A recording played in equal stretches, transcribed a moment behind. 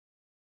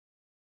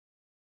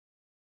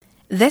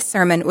This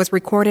sermon was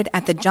recorded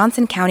at the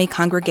Johnson County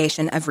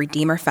Congregation of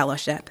Redeemer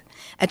Fellowship,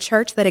 a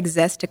church that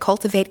exists to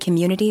cultivate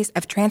communities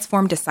of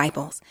transformed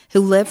disciples who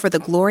live for the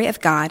glory of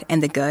God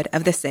and the good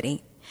of the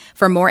city.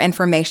 For more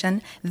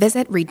information,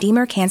 visit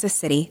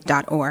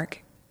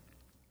redeemerkansascity.org.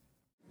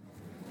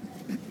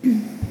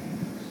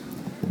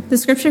 The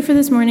scripture for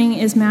this morning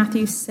is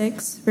Matthew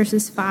 6,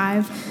 verses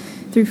 5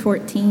 through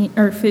 14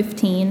 or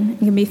 15. It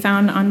can be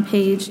found on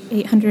page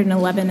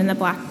 811 in the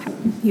Black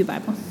Pew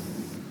Bible.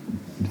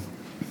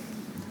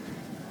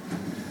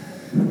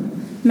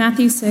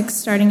 Matthew 6,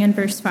 starting in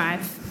verse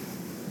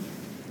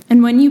 5.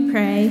 And when you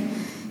pray,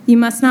 you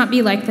must not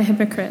be like the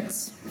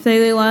hypocrites, for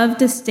they love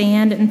to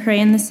stand and pray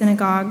in the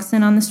synagogues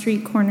and on the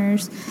street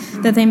corners,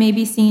 that they may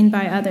be seen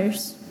by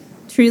others.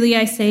 Truly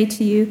I say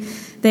to you,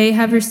 they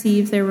have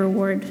received their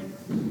reward.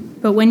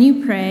 But when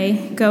you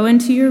pray, go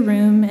into your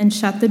room and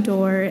shut the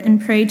door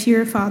and pray to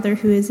your Father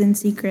who is in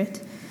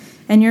secret,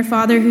 and your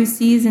Father who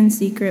sees in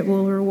secret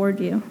will reward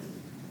you.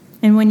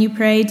 And when you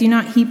pray, do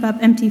not heap up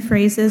empty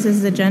phrases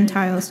as the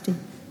Gentiles do,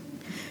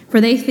 for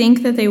they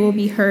think that they will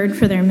be heard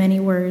for their many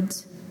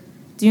words.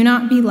 Do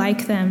not be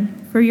like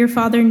them, for your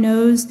Father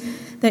knows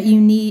that you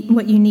need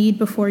what you need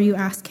before you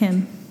ask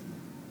him.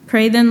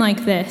 Pray then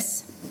like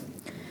this: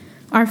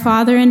 Our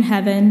Father in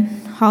heaven,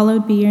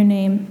 hallowed be your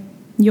name.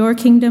 Your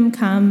kingdom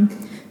come,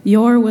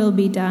 your will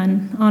be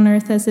done, on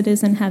earth as it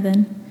is in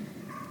heaven.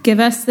 Give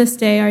us this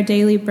day our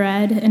daily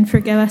bread, and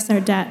forgive us our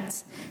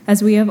debts,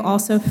 as we have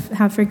also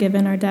have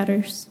forgiven our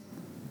debtors.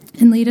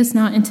 And lead us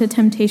not into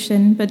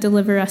temptation, but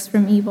deliver us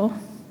from evil.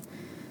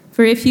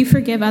 For if you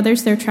forgive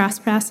others their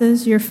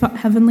trespasses, your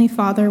heavenly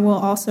Father will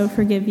also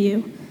forgive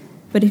you.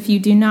 But if you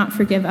do not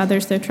forgive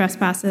others their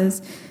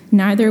trespasses,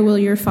 neither will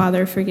your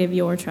Father forgive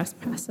your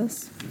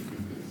trespasses.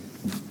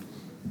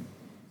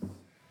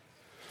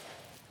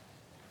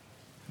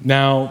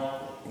 Now,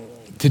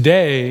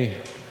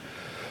 today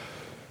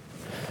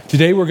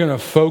we're going to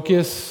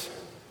focus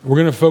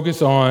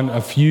on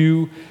a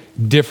few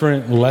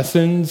different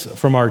lessons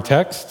from our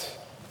text.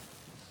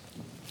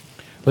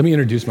 Let me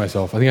introduce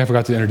myself. I think I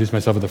forgot to introduce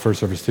myself at the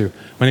first service too.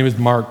 My name is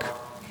Mark.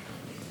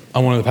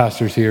 I'm one of the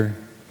pastors here.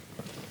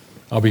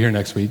 I'll be here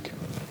next week.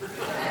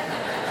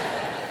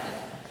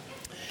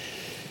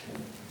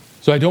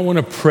 So I don't want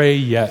to pray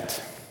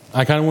yet.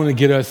 I kind of want to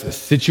get us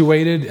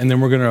situated, and then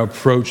we're going to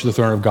approach the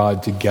throne of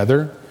God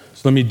together.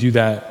 So let me do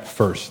that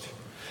first.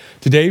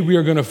 Today we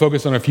are going to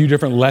focus on a few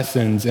different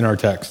lessons in our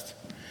text.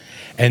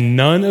 And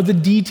none of the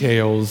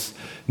details,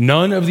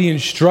 none of the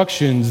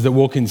instructions that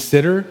we'll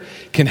consider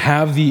can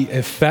have the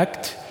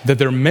effect that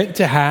they're meant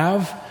to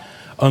have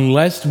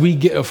unless we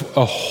get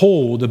a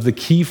hold of the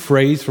key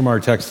phrase from our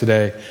text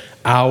today: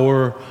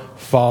 our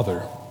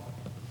Father.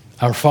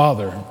 Our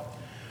Father.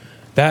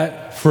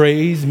 That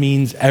phrase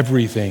means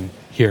everything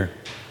here.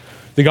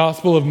 The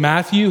Gospel of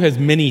Matthew has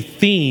many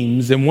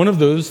themes, and one of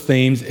those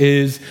themes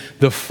is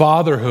the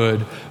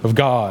fatherhood of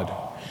God.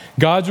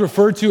 God's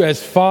referred to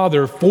as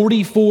Father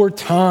 44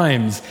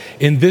 times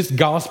in this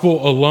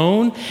gospel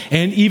alone,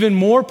 and even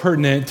more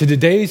pertinent to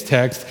today's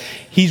text,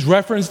 he's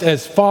referenced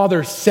as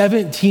Father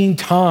 17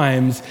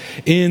 times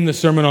in the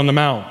Sermon on the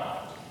Mount.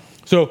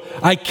 So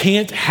I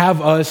can't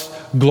have us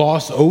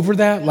gloss over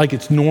that like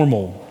it's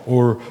normal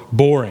or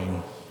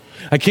boring.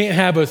 I can't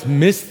have us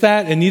miss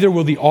that, and neither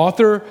will the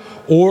author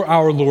or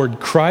our Lord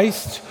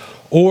Christ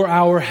or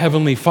our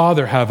Heavenly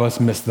Father have us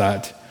miss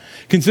that.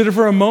 Consider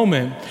for a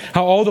moment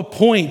how all the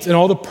points and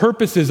all the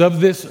purposes of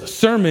this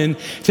sermon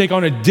take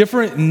on a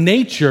different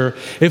nature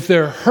if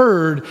they're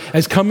heard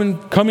as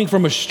coming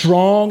from a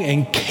strong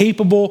and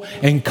capable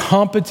and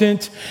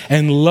competent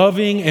and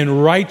loving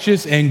and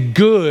righteous and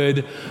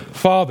good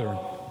Father.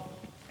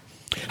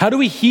 How do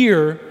we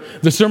hear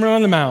the Sermon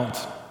on the Mount?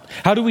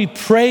 How do we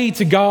pray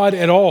to God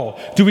at all?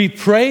 Do we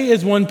pray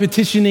as one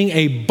petitioning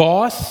a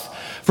boss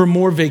for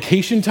more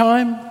vacation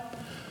time?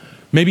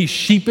 Maybe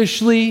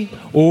sheepishly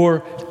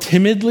or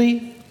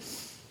timidly?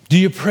 Do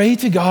you pray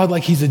to God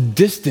like he's a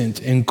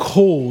distant and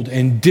cold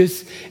and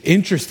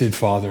disinterested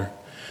Father?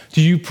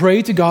 Do you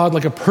pray to God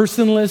like a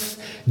personless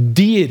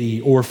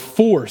deity or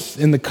force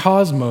in the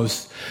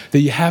cosmos that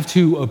you have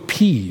to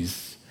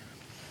appease?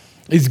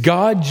 Is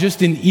God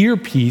just an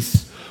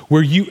earpiece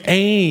where you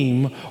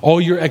aim all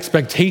your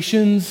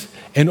expectations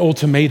and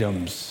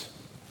ultimatums?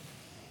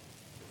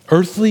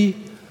 Earthly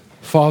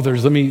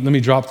fathers, let me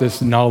drop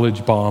this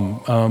knowledge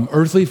bomb.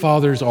 Earthly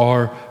fathers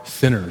are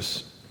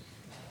sinners.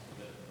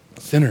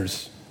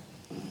 Sinners.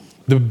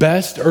 The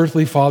best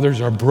earthly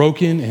fathers are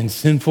broken and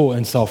sinful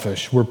and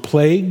selfish. We're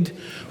plagued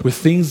with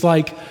things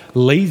like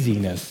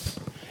laziness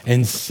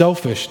and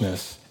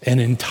selfishness and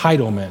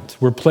entitlement.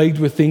 We're plagued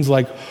with things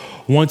like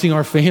wanting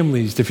our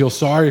families to feel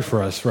sorry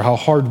for us for how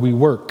hard we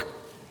work.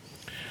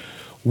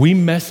 We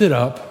mess it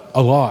up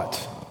a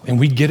lot, and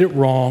we get it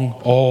wrong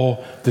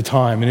all the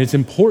time. And it's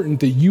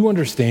important that you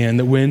understand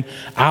that when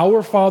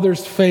our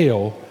fathers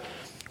fail,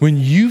 when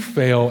you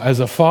fail as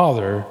a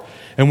father,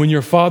 and when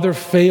your father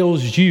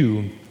fails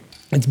you,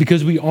 it's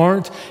because we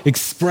aren't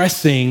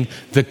expressing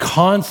the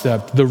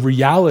concept, the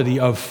reality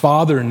of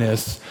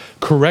fatherness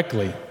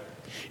correctly.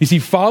 You see,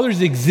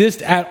 fathers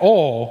exist at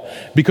all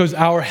because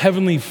our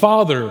Heavenly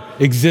Father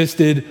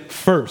existed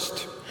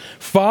first.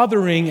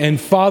 Fathering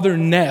and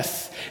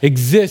fatherness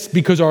exist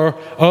because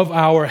of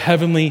our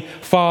Heavenly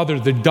Father.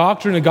 The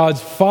doctrine of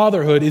God's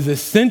fatherhood is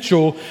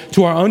essential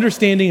to our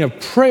understanding of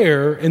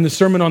prayer in the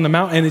Sermon on the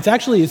Mount, and it's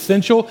actually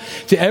essential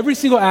to every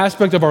single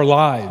aspect of our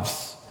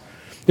lives.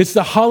 It's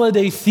the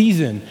holiday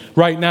season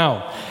right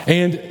now,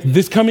 and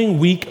this coming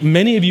week,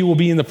 many of you will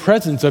be in the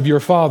presence of your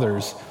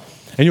fathers,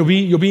 and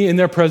you'll be in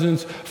their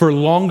presence for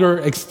longer,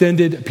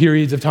 extended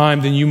periods of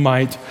time than you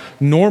might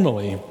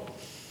normally.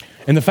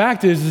 And the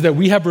fact is that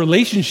we have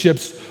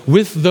relationships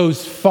with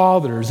those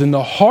fathers, and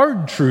the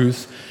hard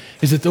truth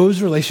is that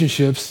those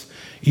relationships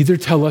either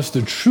tell us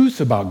the truth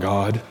about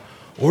God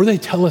or they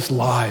tell us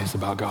lies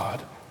about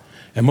God.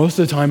 And most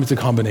of the time, it's a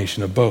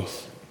combination of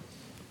both.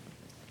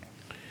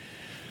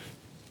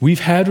 We've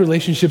had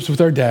relationships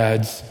with our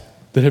dads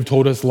that have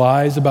told us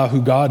lies about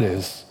who God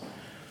is,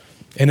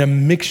 and a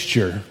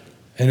mixture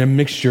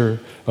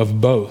of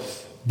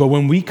both. But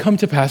when we come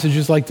to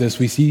passages like this,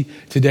 we see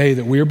today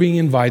that we're being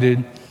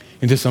invited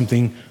into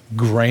something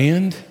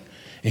grand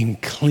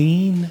and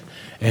clean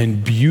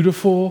and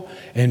beautiful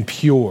and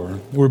pure.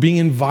 We're being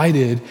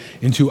invited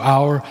into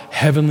our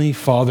Heavenly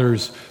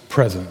Father's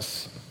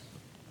presence.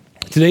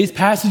 Today's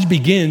passage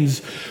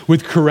begins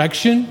with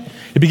correction.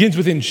 It begins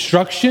with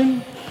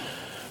instruction.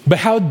 But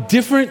how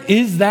different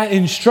is that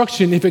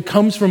instruction if it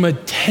comes from a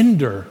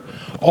tender,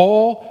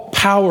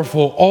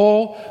 all-powerful,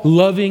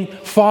 all-loving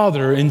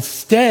Father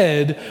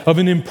instead of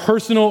an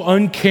impersonal,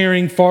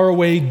 uncaring,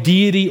 faraway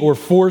deity or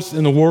force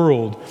in the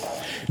world?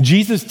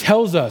 Jesus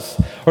tells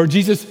us, or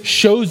Jesus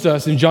shows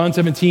us in John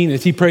 17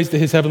 as he prays to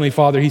his Heavenly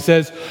Father. He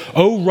says,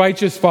 "O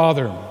righteous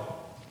Father,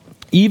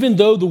 even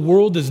though the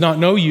world does not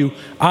know you,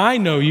 I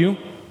know you,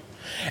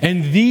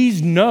 and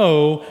these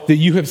know that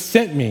you have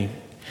sent me.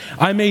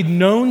 I made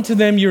known to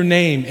them your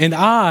name, and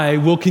I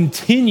will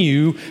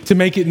continue to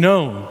make it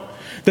known,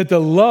 that the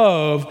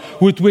love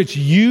with which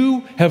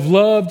you have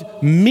loved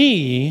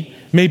me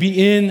may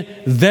be in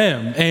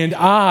them, and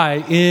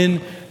I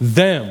in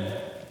them."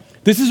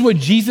 This is what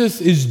Jesus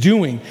is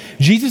doing.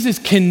 Jesus is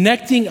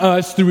connecting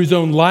us through his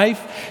own life,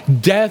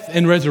 death,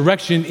 and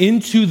resurrection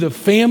into the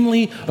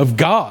family of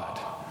God.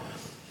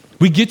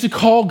 We get to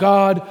call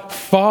God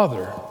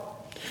Father.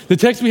 The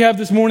text we have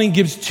this morning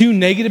gives two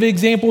negative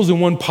examples and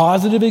one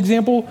positive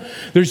example.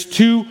 There's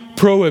two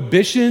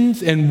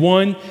prohibitions and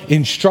one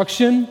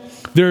instruction.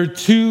 There are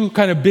two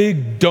kind of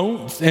big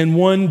don'ts and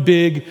one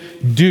big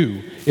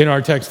do in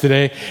our text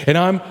today. And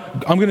I'm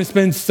going to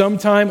spend some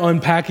time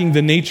unpacking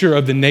the nature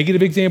of the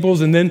negative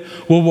examples, and then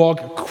we'll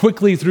walk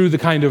quickly through the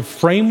kind of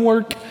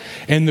framework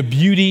and the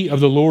beauty of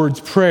the Lord's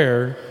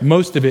Prayer,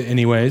 most of it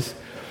anyways.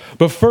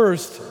 But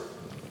first,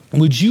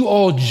 would you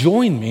all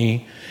join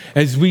me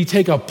as we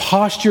take a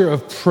posture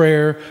of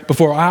prayer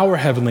before our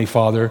Heavenly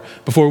Father,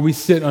 before we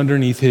sit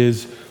underneath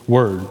his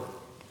word?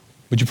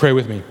 Would you pray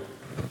with me?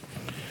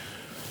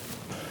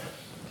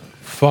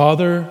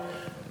 Father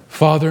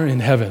in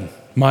heaven,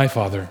 my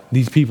Father,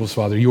 these people's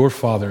Father, your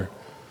Father,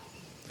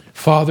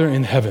 Father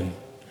in heaven,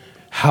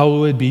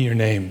 hallowed be your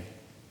name.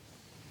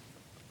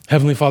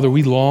 Heavenly Father,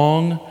 we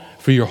long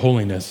for your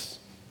holiness.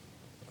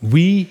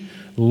 We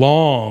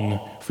long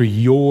for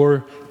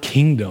your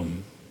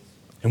kingdom.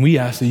 And we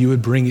ask that you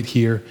would bring it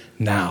here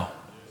now.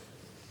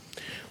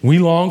 We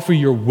long for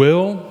your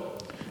will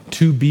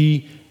to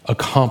be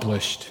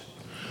accomplished.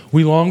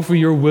 We long for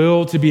your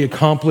will to be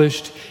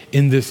accomplished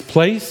in this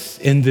place,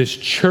 in this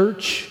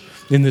church,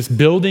 in this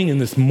building, in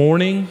this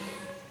morning,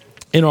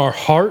 in our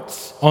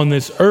hearts, on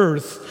this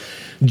earth,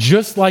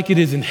 just like it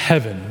is in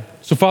heaven.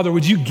 So, Father,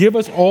 would you give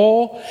us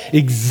all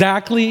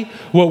exactly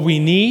what we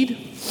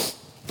need,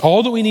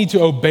 all that we need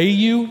to obey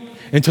you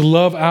and to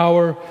love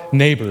our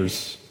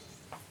neighbors.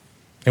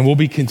 And we'll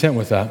be content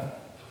with that.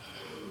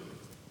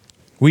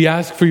 We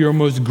ask for your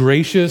most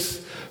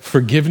gracious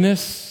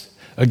forgiveness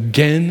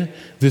again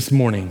this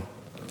morning.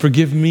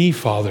 Forgive me,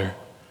 Father.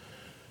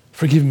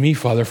 Forgive me,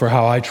 Father, for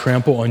how I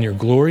trample on your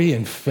glory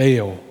and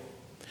fail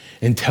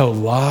and tell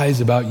lies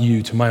about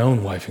you to my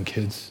own wife and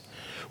kids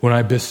when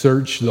I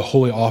besearch the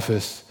holy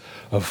office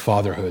of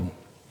fatherhood.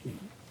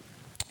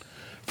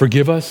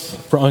 Forgive us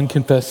for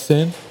unconfessed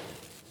sin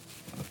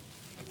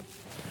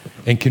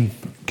and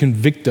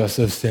convict us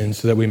of sin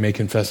so that we may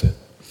confess it.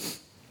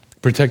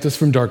 Protect us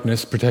from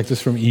darkness, protect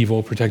us from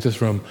evil, protect us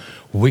from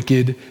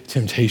wicked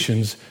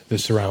temptations that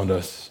surround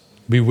us.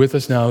 Be with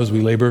us now as we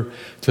labor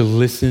to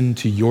listen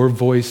to your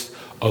voice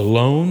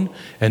alone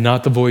and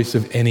not the voice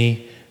of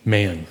any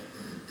man.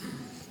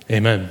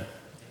 Amen.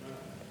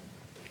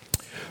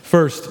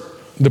 First,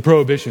 the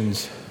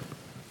prohibitions.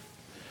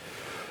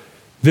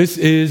 This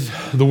is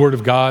the word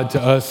of God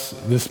to us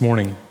this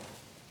morning.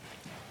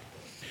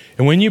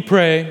 And when you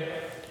pray,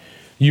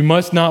 you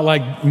must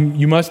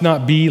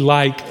not be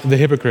like the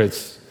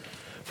hypocrites,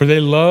 for they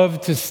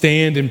love to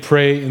stand and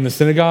pray in the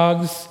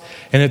synagogues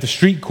and at the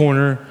street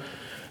corner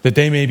that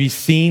they may be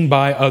seen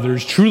by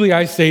others. Truly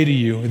I say to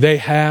you, they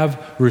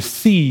have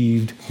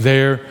received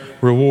their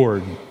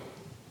reward.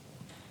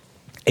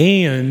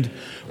 And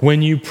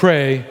when you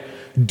pray,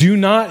 do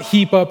not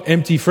heap up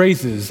empty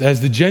phrases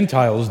as the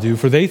Gentiles do,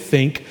 for they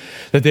think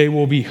that they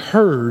will be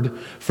heard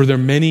for their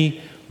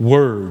many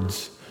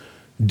words.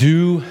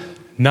 Do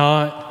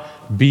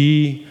not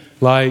be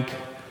like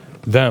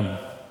them.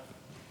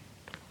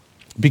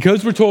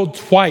 Because we're told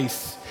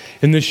twice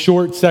in this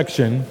short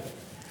section,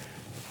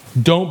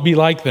 don't be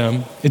like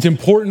them, it's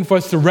important for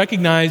us to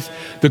recognize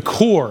the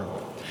core.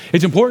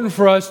 It's important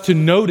for us to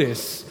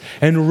notice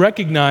and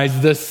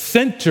recognize the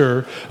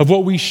center of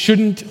what we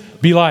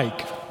shouldn't be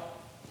like.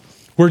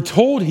 We're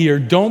told here,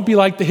 don't be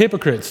like the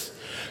hypocrites.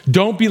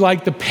 Don't be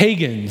like the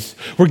pagans.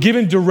 We're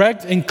given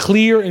direct and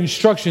clear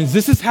instructions.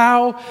 This is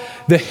how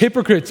the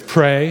hypocrites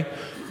pray.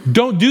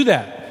 Don't do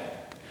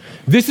that.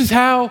 This is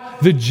how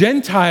the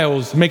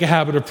Gentiles make a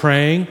habit of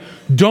praying.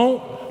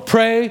 Don't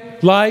pray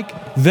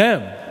like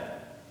them.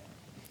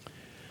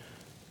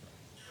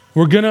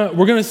 We're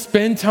gonna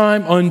spend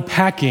time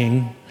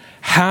unpacking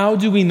how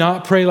do we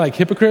not pray like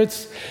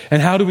hypocrites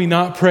and how do we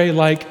not pray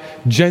like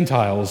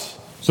Gentiles.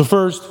 So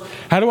first,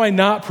 how do I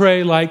not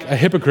pray like a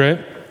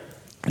hypocrite?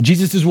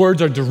 Jesus'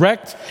 words are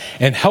direct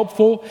and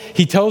helpful.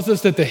 He tells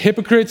us that the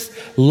hypocrites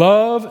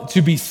love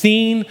to be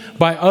seen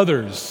by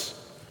others.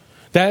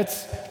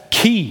 That's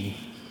key.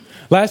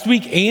 Last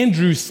week,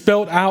 Andrew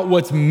spelled out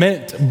what's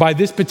meant by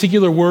this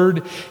particular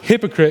word,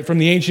 hypocrite, from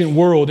the ancient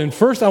world. And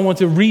first, I want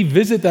to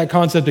revisit that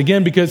concept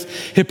again because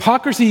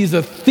hypocrisy is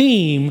a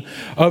theme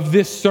of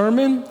this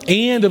sermon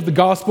and of the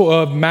Gospel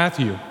of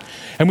Matthew.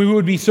 And we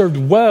would be served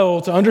well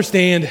to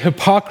understand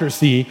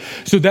hypocrisy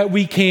so that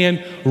we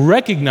can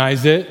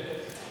recognize it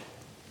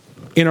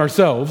in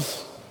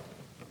ourselves,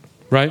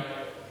 right?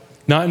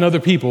 Not in other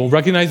people.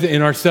 Recognize it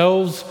in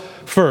ourselves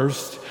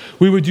first.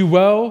 We would do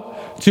well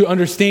to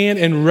understand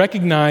and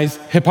recognize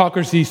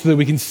hypocrisy so that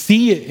we can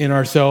see it in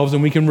ourselves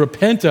and we can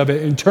repent of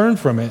it and turn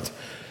from it.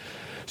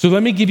 So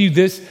let me give you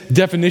this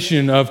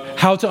definition of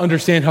how to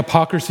understand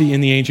hypocrisy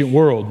in the ancient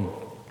world.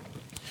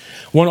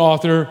 One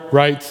author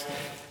writes,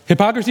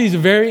 hypocrisy is a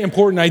very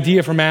important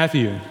idea for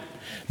Matthew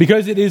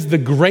because it is the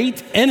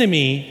great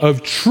enemy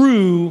of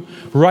true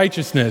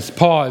righteousness.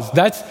 Pause.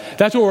 That's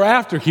what we're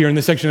after here in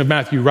this section of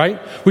Matthew,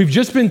 right? We've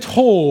just been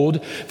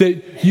told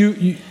that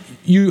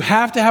you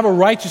have to have a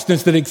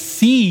righteousness that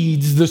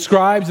exceeds the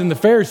scribes and the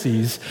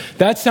Pharisees.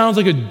 That sounds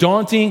like a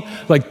daunting,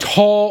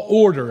 tall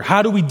order.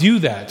 How do we do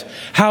that?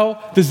 How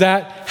does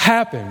that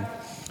happen?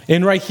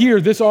 And right here,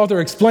 this author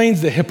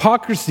explains that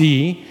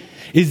hypocrisy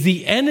is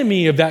the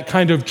enemy of that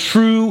kind of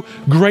true,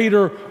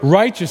 greater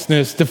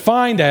righteousness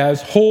defined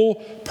as whole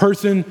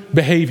person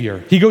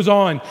behavior. He goes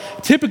on,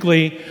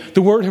 typically,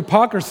 the word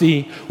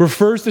hypocrisy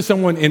refers to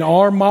someone in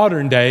our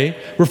modern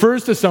day,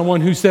 refers to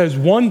someone who says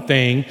one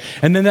thing,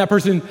 and then that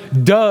person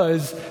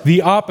does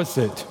the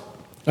opposite.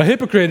 A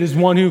hypocrite is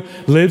one who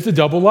lives a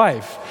double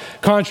life,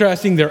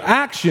 contrasting their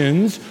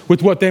actions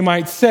with what they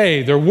might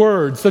say, their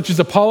words, such as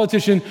a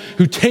politician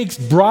who takes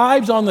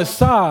bribes on the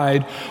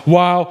side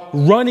while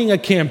running a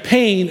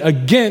campaign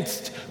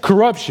against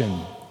corruption.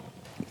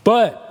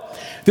 But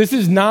this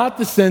is not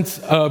the sense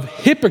of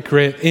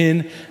hypocrite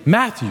in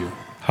Matthew.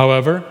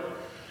 However,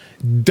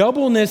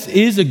 doubleness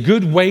is a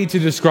good way to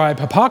describe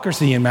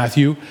hypocrisy in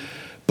Matthew,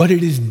 but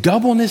it is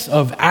doubleness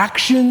of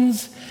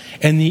actions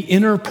and the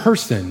inner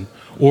person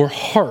or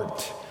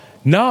heart,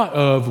 not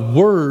of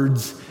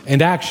words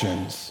and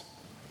actions.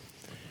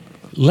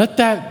 Let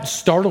that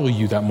startle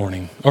you that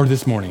morning or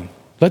this morning.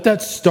 Let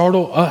that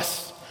startle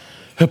us.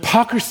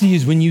 Hypocrisy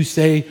is when you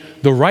say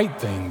the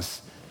right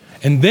things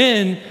and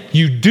then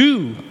you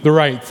do the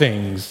right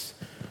things,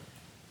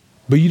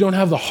 but you don't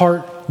have the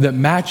heart that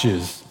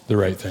matches the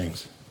right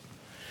things.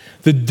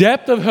 The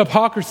depth of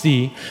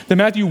hypocrisy that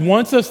Matthew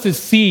wants us to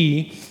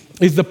see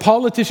is the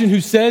politician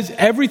who says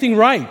everything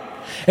right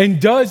and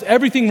does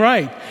everything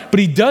right, but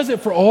he does it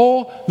for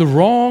all the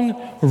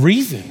wrong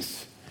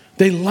reasons.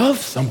 They love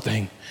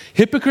something.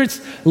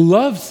 Hypocrites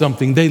love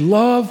something. They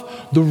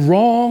love the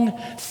wrong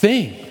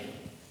thing.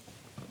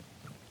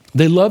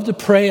 They love to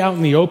pray out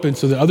in the open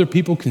so that other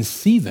people can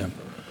see them.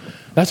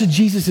 That's what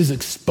Jesus is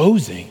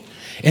exposing.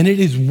 And it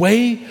is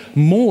way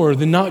more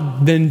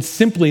than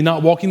simply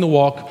not walking the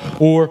walk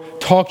or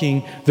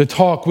talking the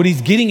talk. What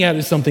he's getting at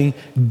is something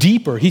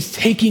deeper. He's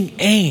taking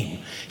aim.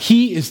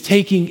 He is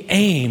taking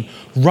aim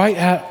right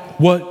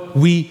at what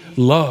we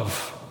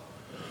love,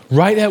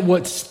 right at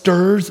what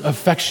stirs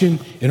affection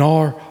in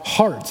our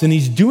hearts. And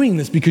he's doing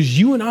this because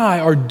you and I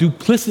are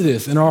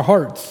duplicitous in our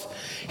hearts.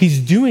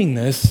 He's doing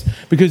this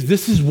because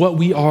this is what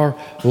we are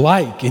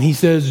like. And he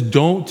says,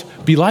 don't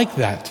be like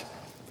that.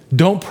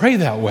 Don't pray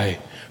that way.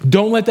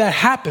 Don't let that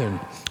happen.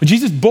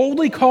 Jesus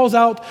boldly calls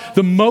out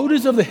the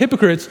motives of the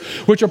hypocrites,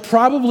 which are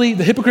probably,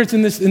 the hypocrites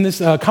in this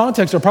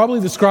context are probably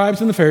the scribes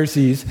and the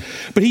Pharisees,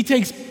 but he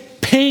takes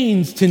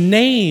pains to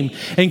name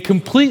and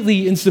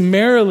completely and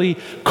summarily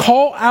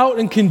call out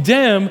and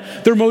condemn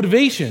their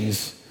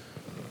motivations,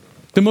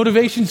 the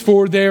motivations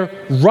for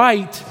their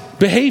right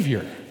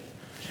behavior.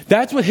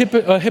 That's what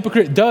a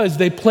hypocrite does.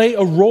 They play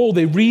a role,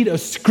 they read a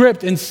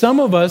script, and some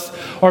of us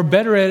are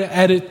better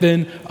at it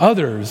than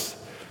others.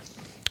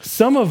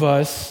 some of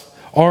us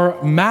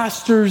are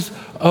masters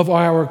of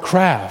our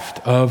craft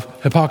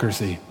of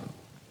hypocrisy.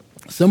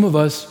 Some of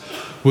us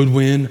would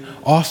win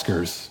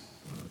Oscars.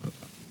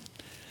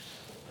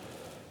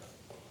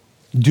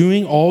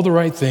 Doing all the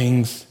right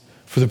things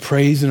for the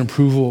praise and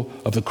approval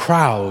of the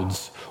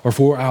crowds, or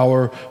for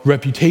our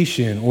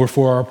reputation, or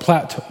for our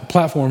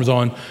platforms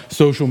on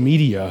social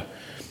media.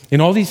 In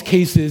all these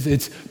cases,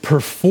 it's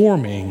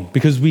performing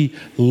because we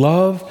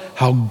love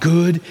how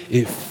good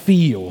it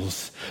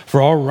feels for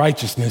our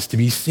righteousness to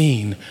be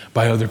seen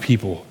by other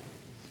people.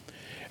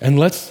 And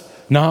let's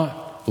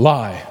not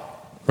lie,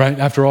 right?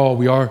 After all,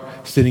 we are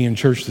sitting in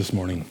church this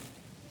morning.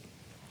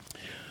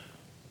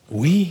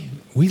 We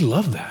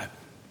love that.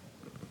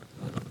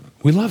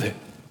 We love it.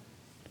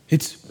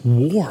 It's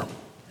warm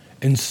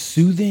and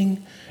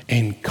soothing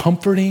and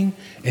comforting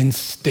and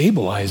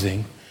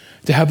stabilizing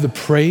to have the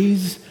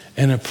praise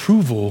and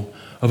approval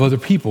of other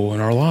people in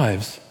our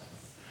lives.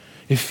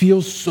 It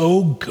feels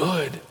so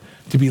good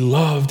to be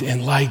loved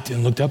and liked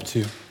and looked up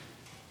to.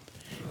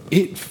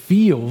 It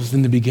feels,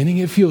 in the beginning,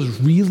 it feels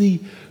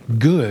really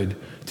good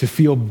to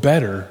feel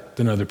better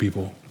than other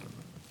people.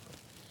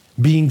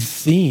 Being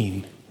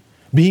seen,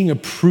 being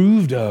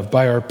approved of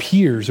by our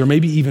peers, or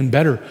maybe even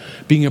better,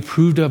 being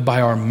approved of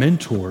by our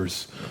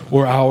mentors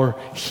or our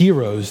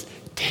heroes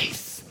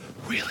tastes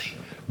really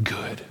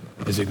good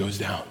as it goes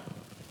down.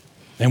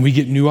 And we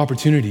get new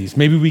opportunities.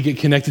 Maybe we get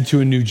connected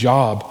to a new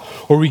job,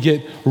 or we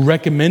get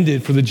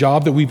recommended for the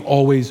job that we've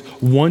always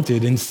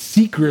wanted and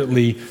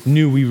secretly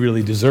knew we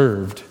really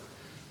deserved.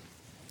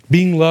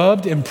 Being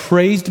loved and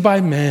praised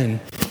by men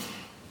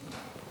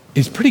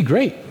is pretty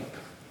great.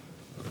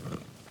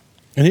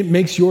 And it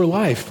makes your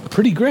life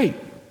pretty great.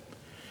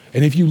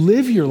 And if you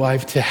live your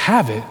life to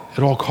have it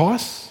at all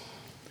costs,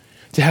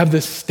 to have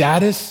the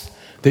status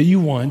that you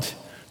want,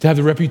 to have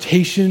the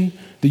reputation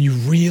that you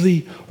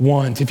really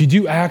want, if you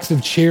do acts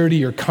of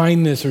charity or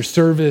kindness or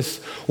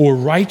service or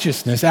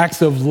righteousness,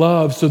 acts of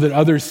love so that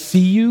others see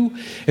you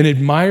and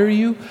admire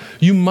you,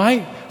 you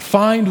might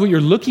find what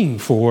you're looking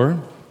for.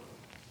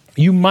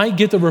 You might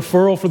get the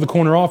referral for the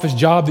corner office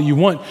job that you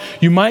want.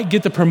 You might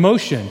get the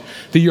promotion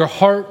that your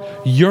heart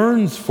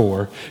yearns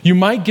for. You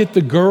might get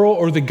the girl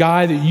or the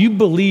guy that you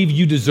believe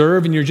you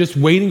deserve, and you're just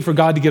waiting for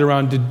God to get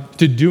around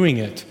to doing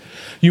it.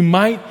 You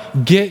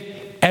might get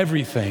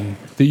everything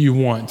that you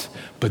want,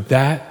 but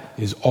that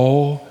is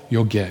all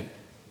you'll get,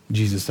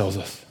 Jesus tells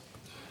us.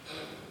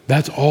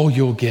 That's all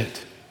you'll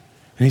get.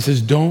 And he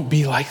says, don't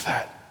be like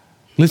that.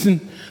 Listen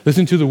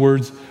to the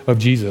words of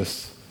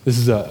Jesus. This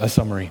is a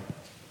summary.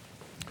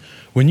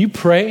 When you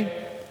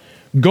pray,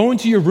 go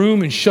into your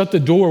room and shut the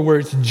door where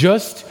it's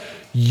just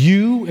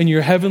you and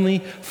your heavenly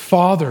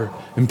Father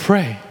and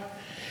pray.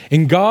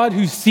 And God,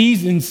 who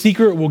sees in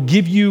secret, will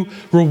give you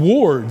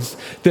rewards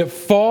that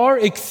far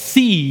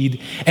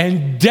exceed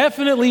and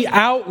definitely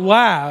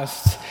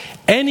outlast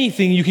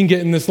anything you can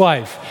get in this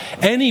life.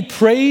 Any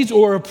praise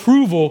or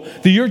approval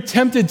that you're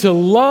tempted to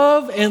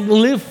love and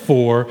live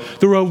for,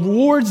 the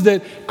rewards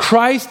that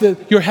Christ,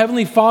 that your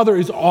heavenly Father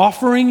is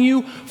offering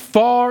you,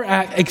 far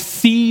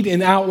exceed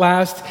and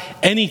outlast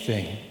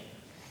anything.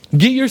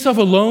 Get yourself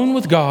alone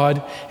with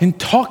God and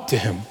talk to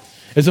him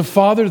as a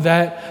Father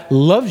that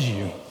loves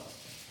you.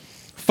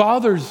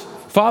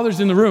 Fathers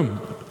in the room,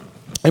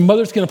 and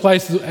mothers can apply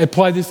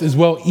this as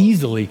well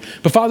easily,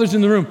 but fathers in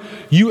the room,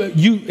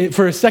 you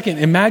for a second,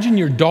 imagine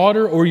your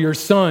daughter or your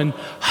son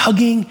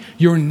hugging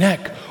your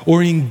neck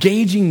or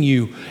engaging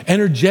you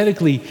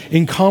energetically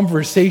in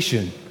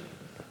conversation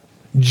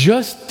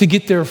just to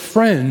get their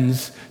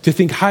friends to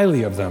think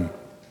highly of them.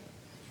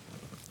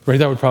 Right?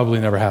 That would probably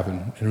never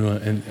happen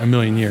in a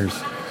million years.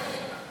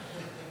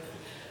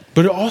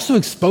 But it also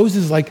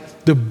exposes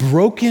like the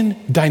broken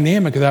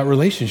dynamic of that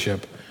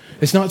relationship.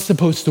 It's not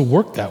supposed to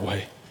work that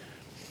way.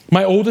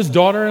 My oldest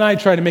daughter and I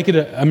try to make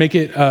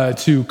it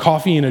to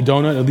coffee and a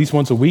donut at least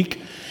once a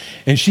week.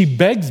 And she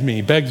begs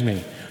me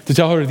to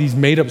tell her these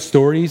made up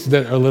stories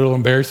that are a little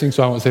embarrassing,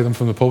 so I won't say them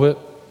from the pulpit.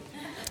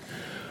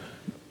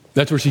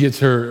 That's where she gets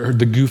the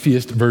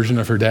goofiest version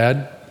of her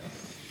dad.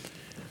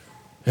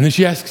 And then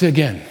she asks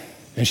again,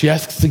 and she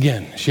asks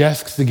again,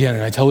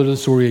 and I tell her the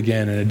story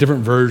again in a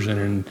different version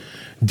and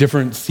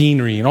different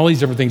scenery and all these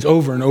different things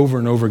over and over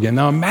and over again.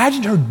 Now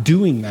imagine her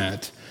doing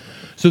that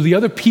so the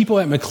other people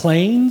at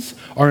McLean's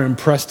are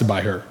impressed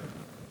by her.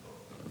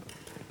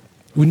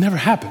 It would never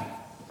happen.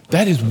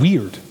 That is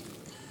weird.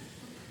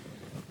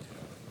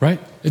 Right?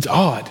 It's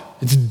odd.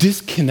 It's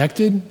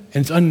disconnected and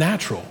it's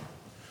unnatural.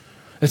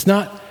 It's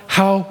not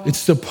how it's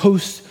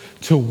supposed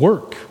to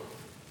work.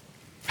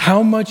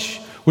 How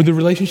much would the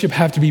relationship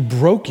have to be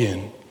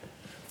broken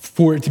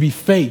for it to be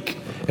fake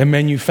and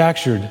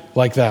manufactured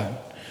like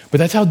that? But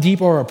that's how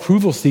deep our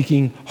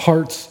approval-seeking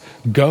hearts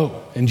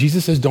go. And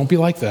Jesus says, don't be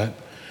like that.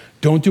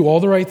 Don't do all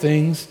the right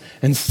things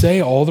and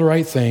say all the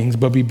right things,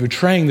 but be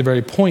betraying the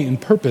very point and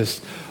purpose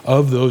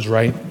of those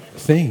right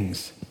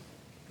things.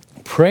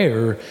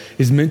 Prayer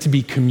is meant to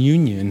be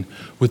communion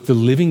with the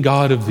living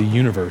God of the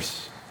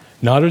universe,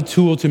 not a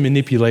tool to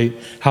manipulate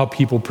how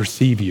people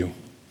perceive you.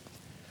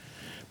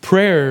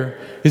 Prayer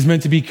is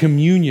meant to be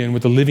communion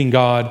with the living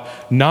God,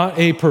 not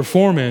a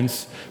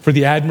performance for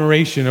the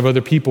admiration of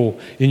other people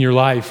in your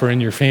life or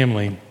in your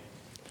family.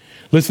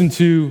 Listen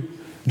to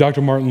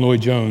Dr. Martin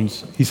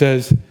Lloyd-Jones. He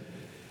says,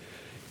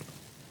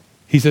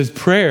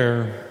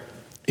 prayer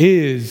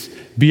is,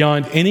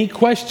 beyond any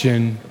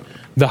question,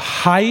 the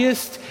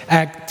highest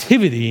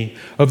activity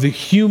of the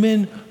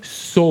human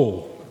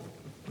soul.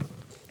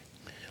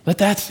 Let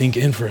that sink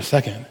in for a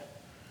second.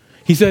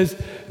 He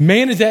says,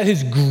 man is at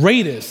his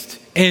greatest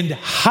and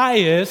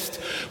highest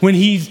when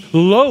he's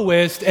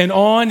lowest and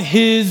on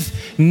his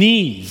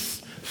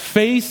knees,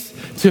 face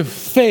to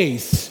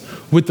face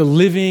with the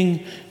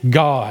living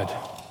God.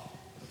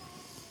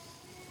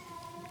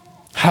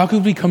 How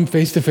could we come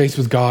face to face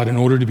with God in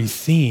order to be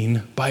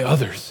seen by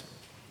others?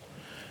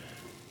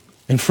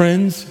 And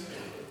friends,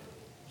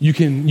 you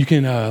can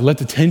let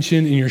the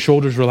tension in your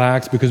shoulders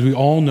relax, because we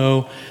all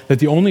know that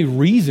the only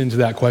reason to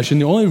that question,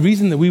 the only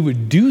reason that we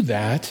would do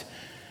that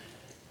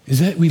is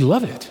that we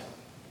love it.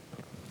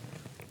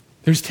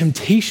 There's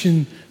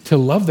temptation to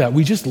love that.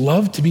 We just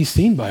love to be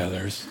seen by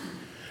others.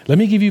 Let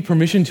me give you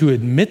permission to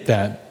admit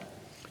that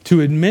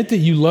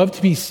you love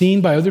to be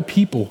seen by other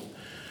people.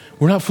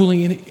 We're not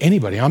fooling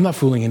anybody. I'm not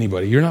fooling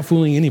anybody. You're not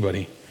fooling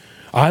anybody.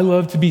 I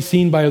love to be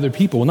seen by other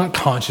people. Well, not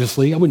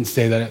consciously. I wouldn't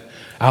say that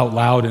out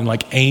loud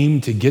and aim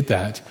to get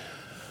that.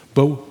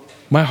 But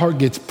my heart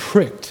gets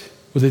pricked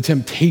with a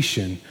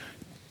temptation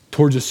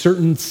towards a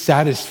certain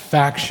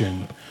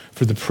satisfaction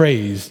for the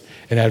praise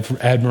and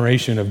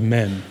admiration of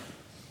men.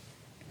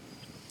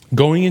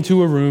 Going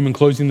into a room and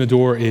closing the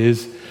door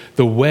is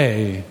the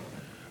way.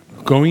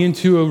 Going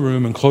into a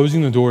room and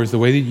closing the door is the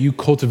way that you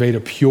cultivate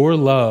a pure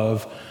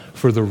love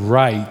for the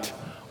right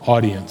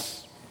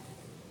audience.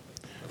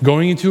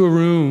 Going into a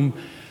room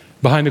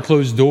behind a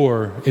closed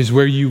door is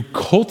where you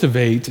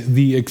cultivate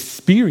the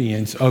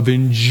experience of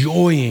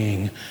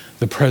enjoying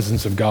the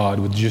presence of God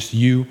with just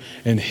you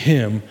and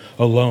Him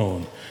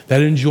alone.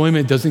 That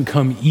enjoyment doesn't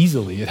come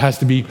easily. It has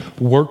to be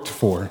worked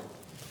for.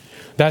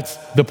 That's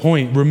the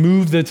point.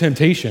 Remove the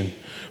temptation.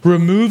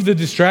 Remove the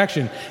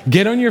distraction.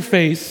 Get on your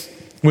face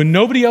when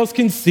nobody else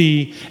can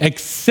see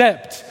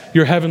except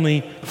your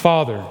Heavenly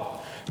Father.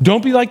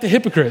 Don't be like the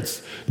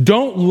hypocrites.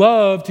 Don't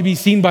love to be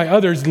seen by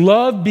others.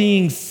 Love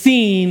being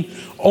seen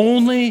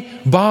only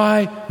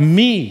by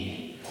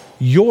me.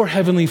 Your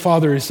Heavenly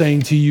Father is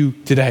saying to you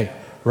today,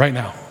 right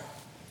now.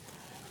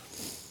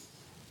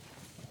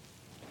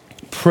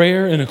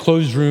 Prayer in a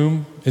closed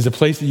room is a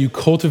place that you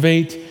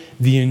cultivate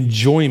the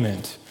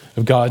enjoyment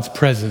of God's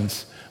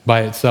presence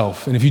by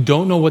itself. And if you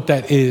don't know what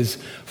that is,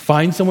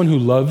 find someone who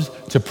loves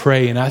to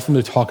pray and ask them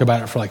to talk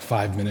about it for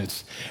 5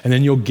 minutes, and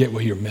then you'll get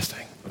what you're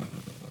missing.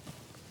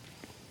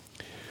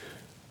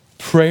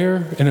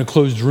 Prayer in a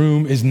closed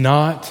room is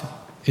not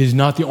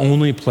the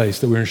only place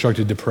that we're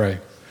instructed to pray.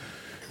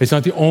 It's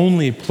not the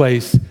only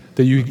place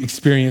that you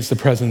experience the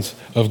presence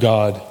of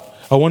God.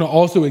 I want to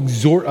also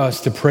exhort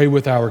us to pray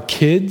with our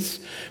kids,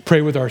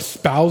 pray with our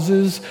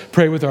spouses,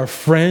 pray with our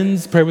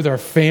friends, pray with our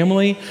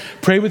family,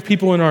 pray with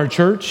people in our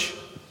church.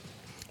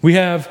 We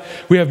have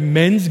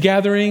men's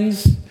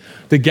gatherings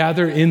that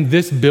gather in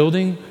this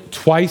building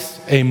twice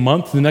a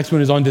month. The next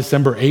one is on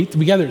December 8th.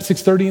 We gather at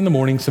 6:30 in the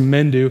morning. Some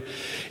men do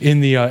in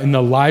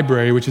the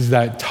library, which is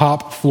that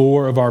top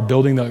floor of our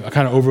building that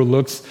kind of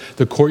overlooks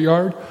the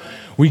courtyard.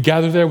 We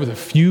gather there with a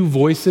few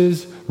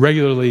voices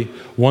regularly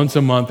once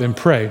a month and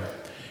pray.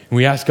 And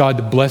we ask God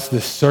to bless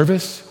this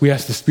service. We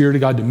ask the Spirit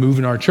of God to move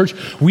in our church.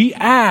 We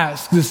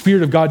ask the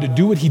Spirit of God to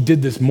do what He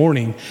did this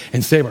morning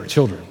and save our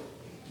children.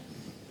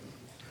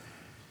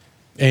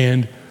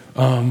 And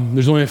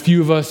there's only a few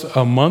of us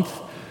a month,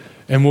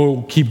 and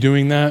we'll keep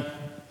doing that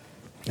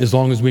as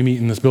long as we meet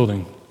in this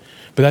building.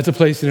 But that's a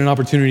place and an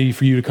opportunity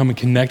for you to come and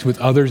connect with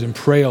others and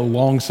pray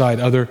alongside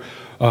other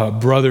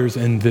brothers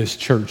in this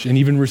church, and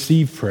even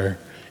receive prayer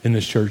in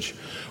this church.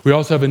 We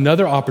also have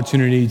another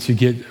opportunity to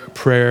get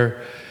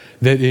prayer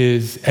that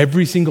is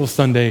every single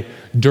Sunday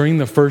during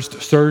the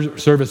first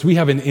service. We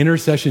have an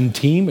intercession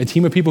team, a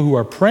team of people who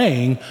are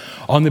praying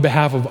on the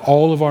behalf of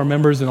all of our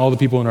members and all the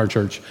people in our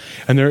church.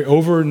 And they're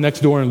over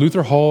next door in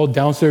Luther Hall,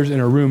 downstairs in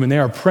a room, and they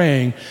are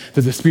praying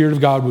that the Spirit of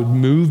God would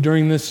move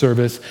during this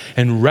service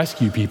and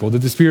rescue people, that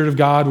the Spirit of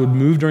God would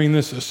move during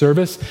this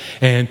service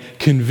and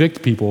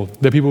convict people,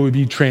 that people would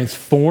be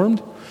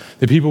transformed,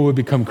 that people would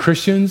become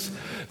Christians,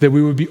 that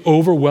we would be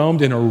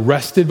overwhelmed and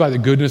arrested by the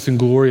goodness and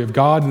glory of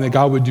God, and that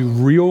God would do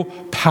real,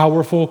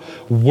 powerful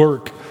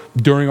work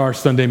during our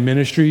Sunday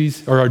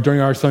ministries, or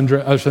during our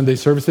Sunday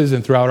services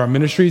and throughout our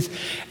ministries.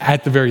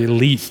 At the very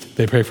least,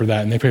 they pray for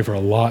that, and they pray for a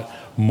lot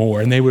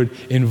more. And they would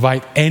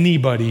invite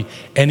anybody,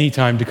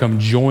 anytime, to come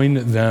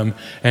join them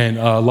and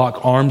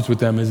lock arms with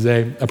them as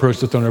they approach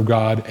the throne of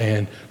God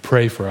and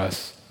pray for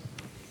us.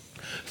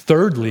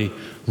 Thirdly,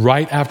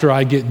 right after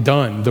I get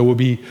done, there will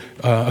be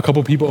a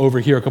couple people over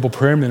here, a couple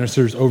prayer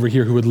ministers over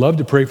here who would love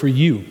to pray for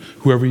you,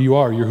 whoever you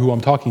are, you're who I'm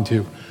talking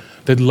to.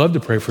 They'd love to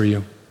pray for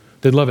you.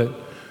 They'd love it.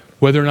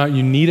 Whether or not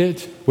you need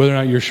it, whether or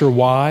not you're sure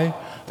why,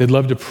 they'd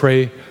love to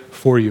pray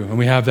for you. And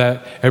we have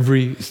that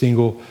every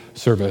single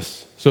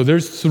service. So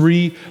there's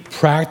 3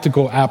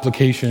 practical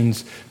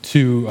applications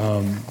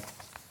to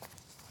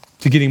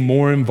getting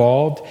more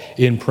involved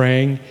in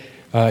praying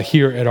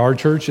here at our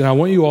church. And I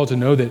want you all to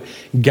know that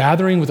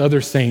gathering with other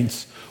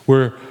saints,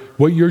 where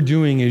what you're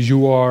doing is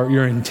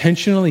you're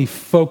intentionally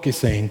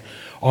focusing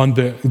on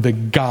the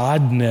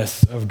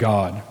godness of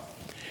God,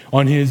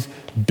 on his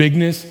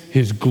bigness,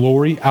 his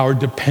glory, our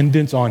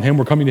dependence on him.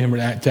 We're coming to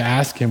him to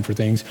ask him for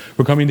things.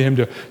 We're coming to him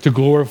to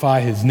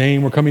glorify his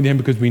name. We're coming to him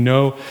because we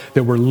know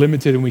that we're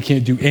limited and we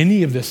can't do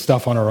any of this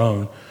stuff on our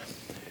own.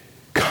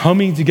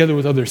 Coming together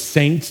with other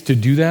saints to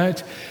do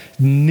that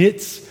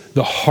knits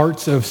the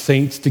hearts of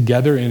saints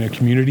together in a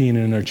community and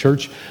in a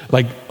church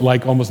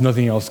like almost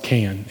nothing else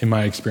can, in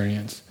my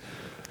experience.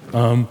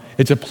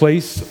 It's a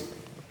place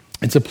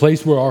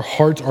where our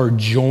hearts are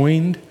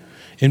joined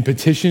in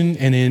petition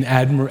and in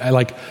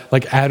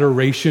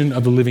adoration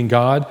of the living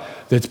God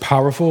that's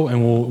powerful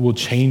and will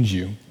change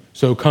you.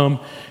 So come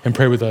and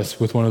pray with us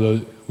with one of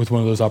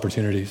those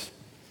opportunities.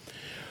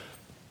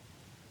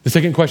 The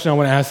second question I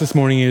want to ask this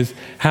morning is,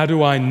 how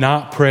do I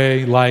not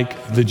pray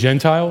like the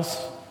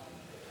Gentiles?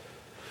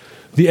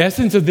 The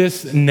essence of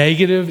this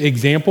negative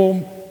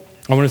example,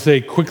 I want to say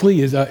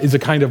quickly, is a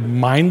kind of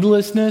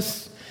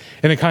mindlessness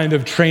and a kind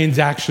of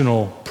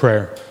transactional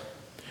prayer.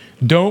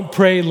 Don't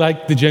pray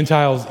like the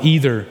Gentiles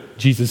either,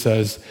 Jesus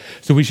says.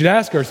 So we should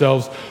ask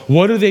ourselves,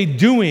 what are they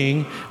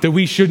doing that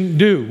we shouldn't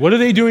do? What are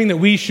they doing that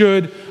we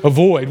should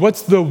avoid?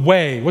 What's the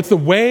way? What's the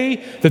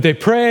way that they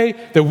pray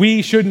that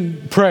we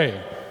shouldn't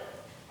pray?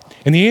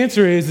 And the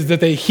answer is that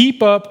they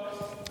heap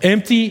up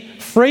empty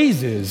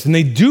phrases, and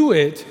they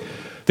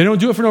don't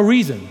do it for no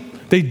reason.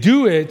 They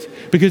do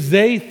it because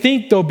they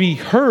think they'll be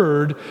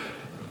heard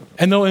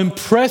and they'll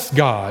impress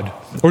God,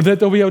 or that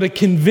they'll be able to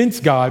convince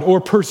God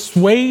or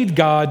persuade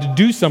God to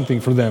do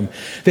something for them.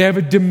 They have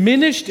a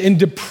diminished and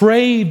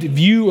depraved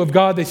view of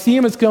God. They see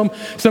him as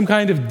some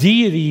kind of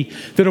deity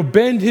that'll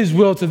bend his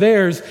will to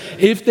theirs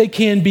if they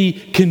can be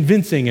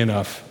convincing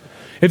enough,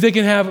 if they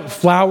can have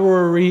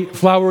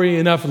flowery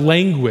enough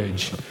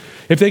language.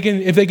 If they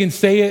can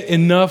say it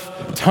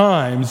enough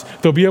times,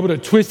 they'll be able to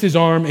twist his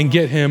arm and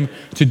get him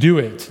to do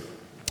it.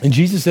 And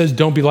Jesus says,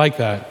 don't be like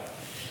that.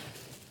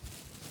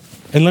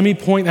 And let me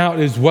point out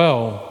as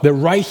well that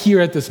right here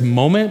at this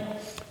moment,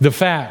 the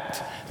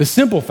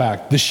simple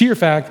fact, the sheer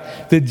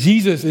fact that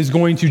Jesus is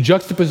going to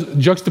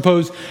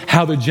juxtapose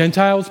how the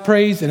Gentiles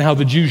praise and how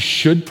the Jews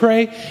should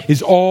pray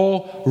is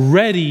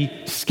already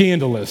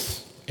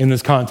scandalous in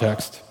this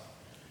context.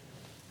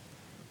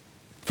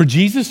 For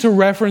Jesus to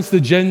reference the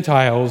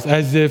Gentiles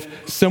as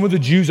if some of the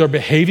Jews are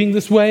behaving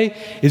this way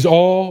is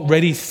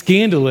already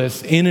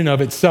scandalous in and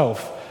of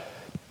itself.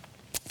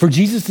 For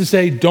Jesus to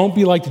say, don't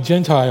be like the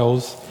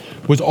Gentiles,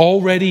 was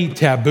already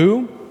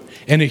taboo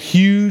and a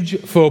huge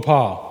faux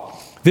pas.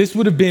 This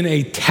would have been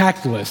a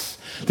tactless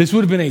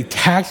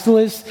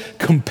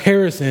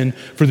comparison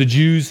for the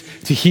Jews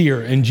to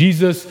hear. And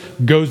Jesus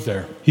goes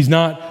there. He's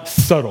not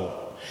subtle.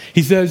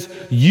 He says,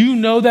 you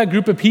know that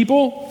group of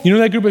people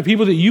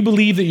that you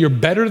believe that you're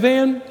better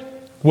than?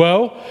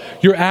 Well,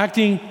 you're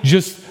acting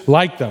just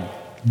like them.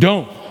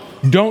 Don't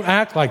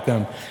act like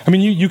them. I mean,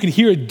 you can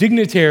hear a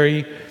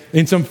dignitary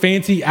in some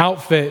fancy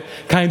outfit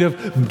kind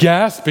of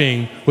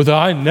gasping with,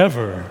 I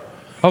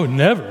would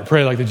never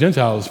pray like the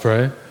Gentiles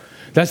pray.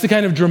 That's the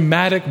kind of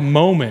dramatic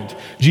moment.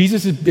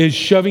 Jesus is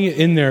shoving it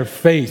in their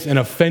face and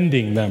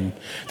offending them.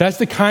 That's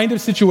the kind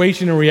of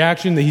situation and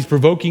reaction that he's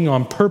provoking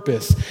on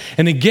purpose.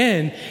 And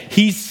again,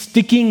 he's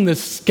sticking the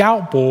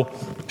scalpel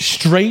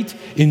straight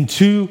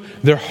into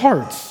their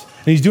hearts.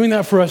 And he's doing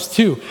that for us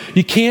too.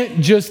 You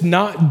can't just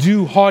not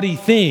do haughty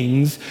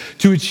things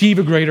to achieve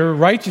a greater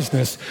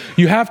righteousness.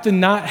 You have to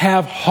not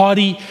have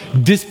haughty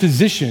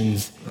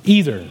dispositions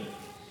either.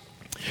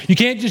 You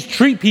can't just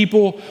treat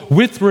people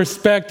with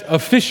respect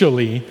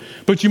officially,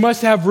 but you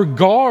must have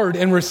regard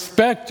and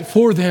respect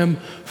for them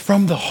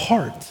from the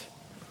heart.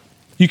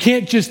 You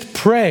can't just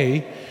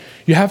pray.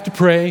 You have to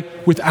pray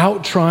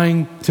without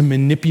trying to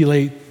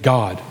manipulate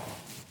God,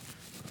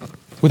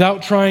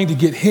 without trying to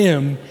get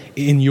him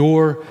in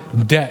your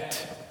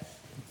debt.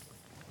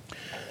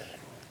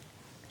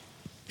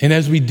 And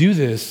as we do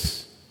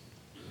this,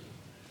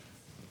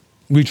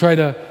 we try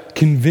to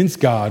convince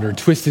God or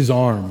twist his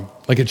arm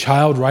like a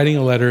child writing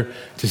a letter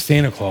to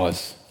Santa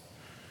Claus.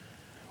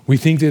 We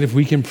think that if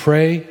we can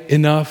pray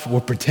enough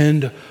or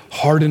pretend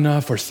hard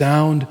enough or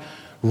sound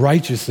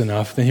righteous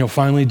enough, then he'll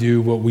finally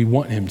do what we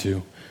want him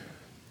to.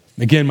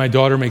 Again, my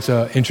daughter makes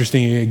an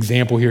interesting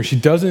example here. She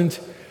doesn't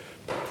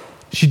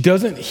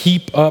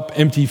heap up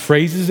empty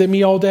phrases at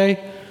me all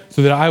day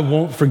so that I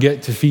won't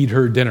forget to feed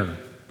her dinner.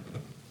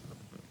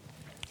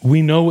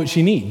 We know what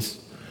she needs.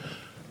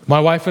 My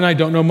wife and I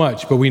don't know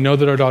much, but we know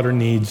that our daughter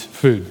needs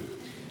food.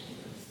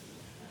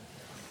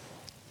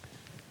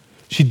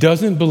 She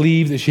doesn't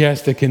believe that she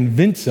has to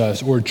convince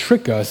us or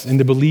trick us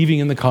into believing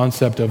in the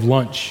concept of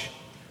lunch.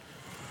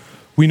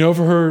 We know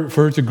for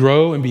her to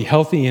grow and be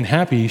healthy and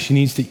happy, she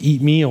needs to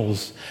eat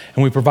meals.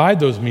 And we provide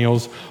those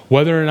meals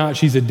whether or not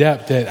she's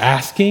adept at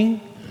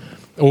asking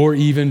or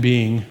even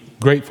being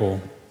grateful.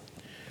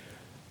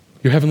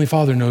 Your Heavenly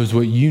Father knows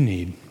what you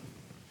need.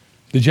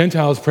 The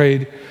Gentiles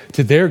prayed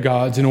to their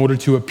gods in order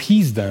to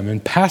appease them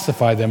and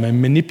pacify them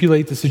and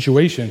manipulate the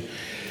situation.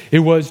 It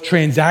was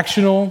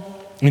transactional,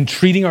 and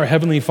treating our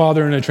Heavenly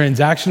Father in a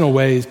transactional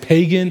way is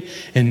pagan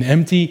and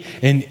empty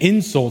and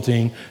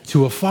insulting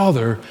to a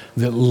Father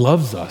that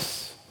loves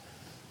us.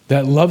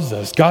 That loves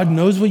us. God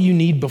knows what you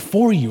need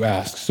before you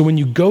ask. So when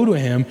you go to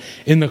Him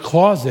in the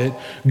closet,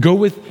 go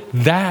with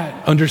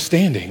that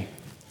understanding.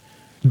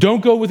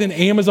 Don't go with an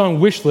Amazon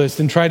wish list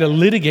and try to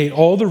litigate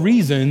all the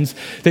reasons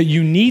that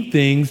you need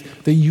things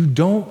that you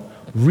don't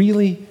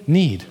really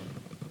need.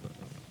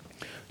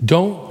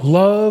 Don't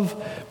love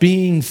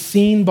being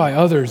seen by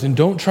others, and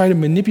don't try to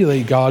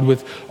manipulate God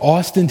with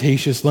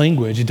ostentatious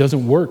language. It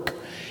doesn't work.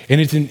 And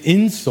it's an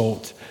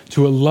insult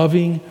to a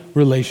loving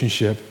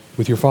relationship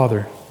with your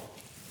Father.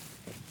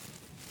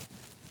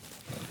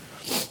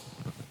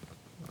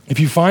 If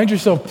you find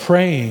yourself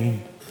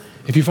praying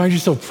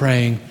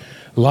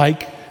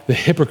like the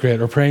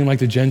hypocrite or praying like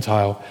the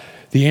Gentile,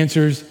 the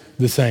answer's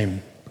the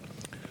same.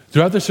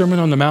 Throughout the Sermon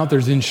on the Mount,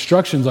 there's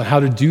instructions on how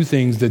to do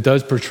things that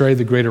does portray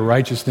the greater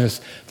righteousness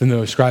than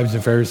the scribes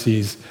and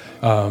Pharisees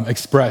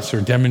express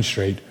or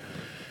demonstrate.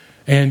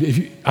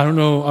 And I don't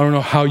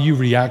know how you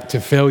react to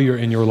failure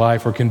in your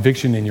life or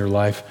conviction in your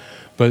life,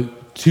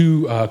 but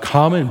two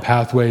common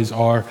pathways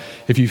are: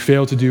 if you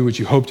fail to do what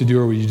you hope to do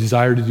or what you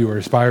desire to do or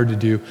aspire to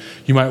do,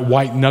 you might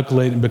white knuckle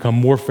it and become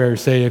more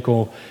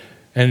pharisaical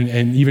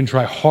and even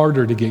try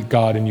harder to get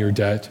God in your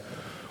debt.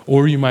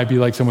 Or you might be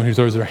like someone who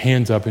throws their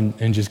hands up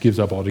and just gives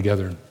up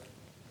altogether.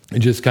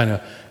 And just kind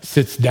of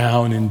sits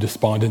down in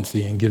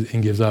despondency and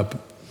gives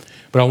up.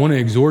 But I want to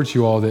exhort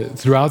you all that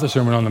throughout the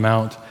Sermon on the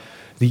Mount,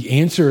 the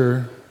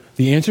answer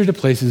to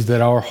places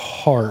that our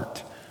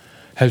heart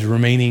has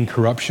remaining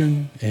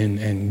corruption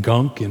and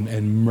gunk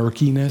and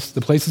murkiness,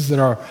 the places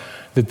that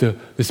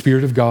the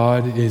Spirit of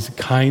God is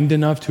kind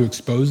enough to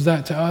expose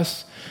that to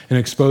us and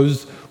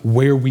expose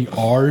where we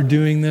are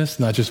doing this,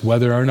 not just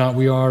whether or not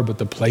we are, but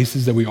the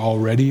places that we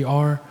already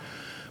are.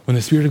 When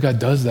the Spirit of God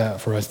does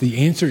that for us,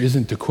 the answer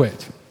isn't to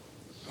quit,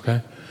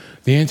 okay?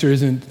 The answer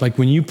isn't like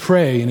when you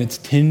pray and it's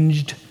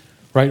tinged,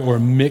 right, or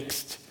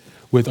mixed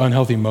with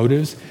unhealthy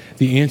motives,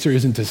 the answer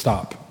isn't to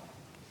stop.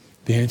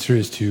 The answer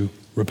is to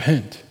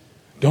repent.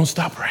 Don't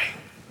stop praying.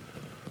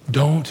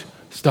 Don't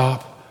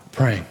stop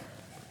praying.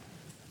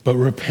 But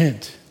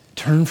repent.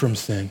 Turn from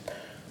sin.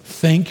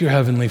 Thank your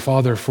Heavenly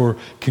Father for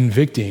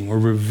convicting or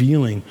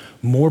revealing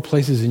more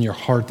places in your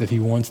heart that He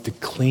wants to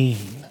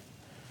clean.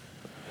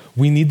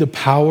 We need the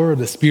power of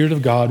the Spirit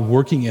of God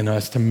working in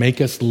us to make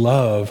us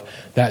love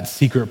that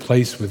secret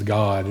place with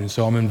God. And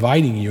so I'm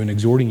inviting you and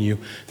exhorting you,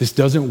 this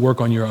doesn't work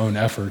on your own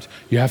effort.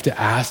 You have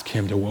to ask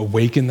Him to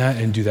awaken that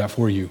and do that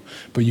for you.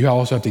 But you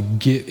also have to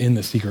get in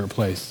the secret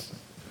place.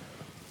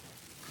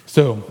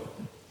 So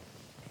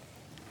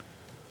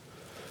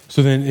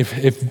then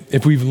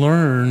if we've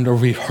learned or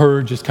we've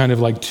heard just kind of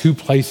like two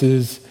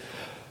places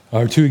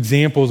or two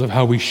examples of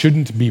how we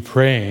shouldn't be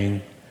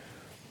praying,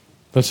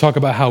 let's talk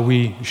about how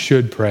we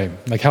should pray.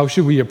 Like, how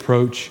should we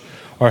approach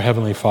our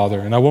Heavenly Father?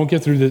 And I won't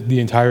get through the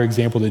entire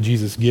example that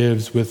Jesus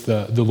gives with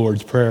the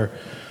Lord's Prayer,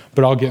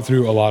 but I'll get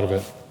through a lot of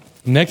it.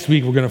 Next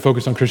week, we're going to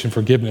focus on Christian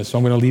forgiveness. So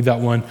I'm going to leave that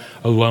one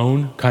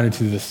alone, kind of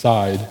to the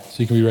side,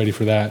 so you can be ready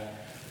for that.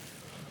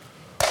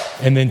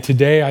 And then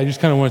today, I just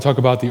kind of want to talk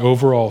about the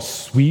overall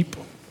sweep,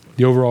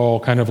 the overall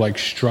kind of like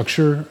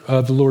structure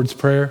of the Lord's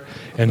Prayer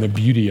and the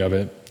beauty of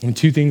it. And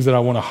two things that I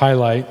want to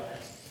highlight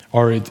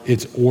are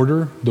its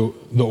order, the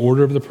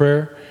order of the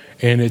prayer,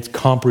 and its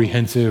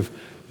comprehensive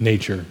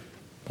nature.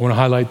 I want to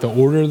highlight the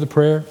order of the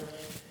prayer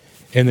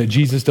and that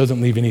Jesus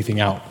doesn't leave anything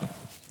out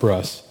for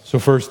us. So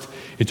first,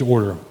 its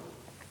order.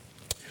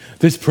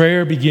 This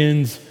prayer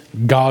begins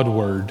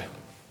Godward.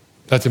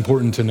 That's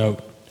important to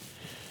note.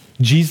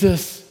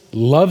 Jesus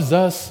loves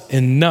us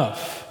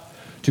enough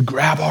to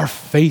grab our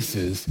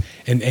faces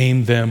and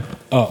aim them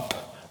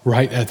up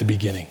right at the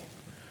beginning.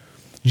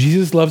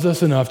 Jesus loves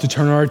us enough to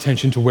turn our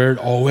attention to where it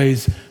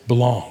always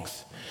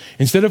belongs.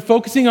 Instead of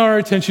focusing our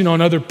attention on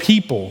other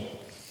people,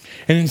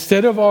 and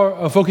instead of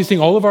focusing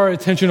all of our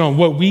attention on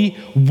what we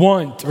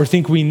want or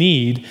think we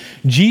need,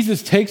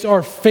 Jesus takes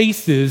our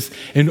faces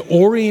and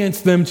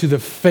orients them to the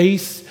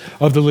face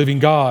of the living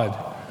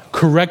God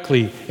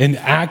correctly and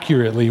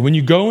accurately. When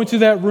you go into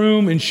that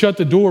room and shut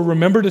the door,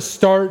 remember to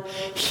start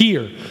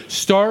here.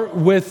 Start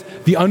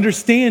with the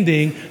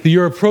understanding that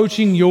you're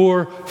approaching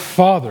your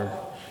Father,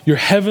 your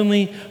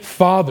Heavenly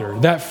Father.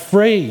 That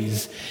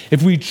phrase,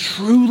 if we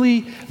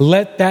truly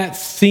let that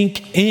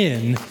sink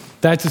in,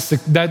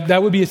 that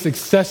would be a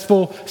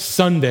successful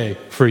Sunday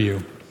for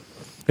you.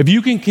 If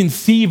you can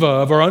conceive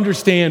of or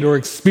understand or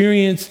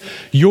experience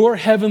your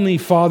Heavenly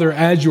Father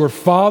as your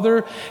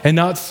Father and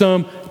not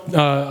some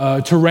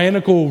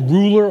tyrannical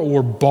ruler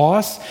or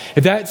boss,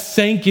 if that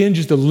sank in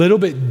just a little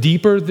bit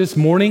deeper this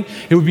morning,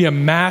 it would be a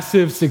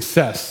massive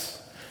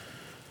success.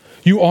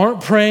 You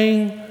aren't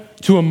praying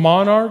to a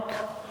monarch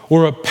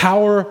or a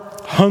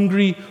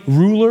power-hungry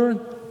ruler.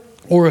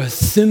 or a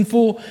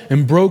sinful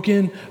and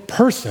broken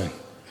person.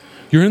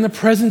 You're in the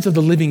presence of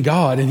the living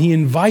God, and he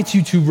invites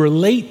you to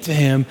relate to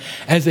him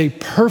as a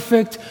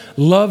perfect,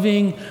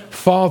 loving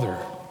Father.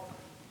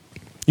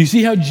 You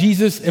see how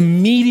Jesus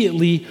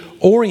immediately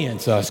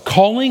orients us.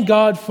 Calling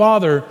God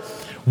Father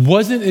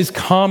wasn't as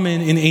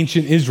common in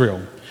ancient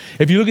Israel.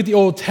 If you look at the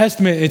Old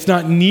Testament, it's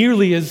not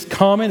nearly as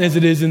common as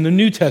it is in the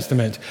New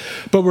Testament.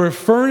 But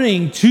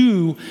referring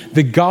to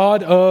the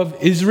God of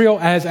Israel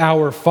as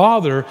our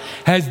Father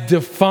has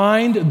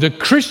defined the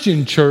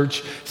Christian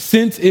church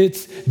since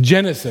its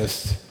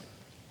Genesis.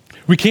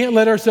 We can't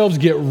let ourselves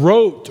get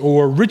rote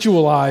or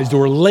ritualized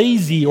or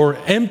lazy or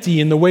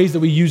empty in the ways that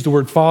we use the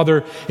word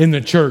Father in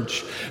the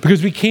church.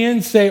 Because we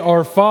can say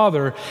our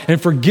Father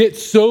and forget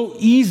so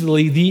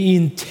easily the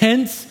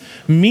intense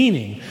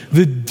meaning,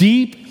 the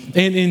deep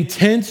and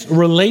intense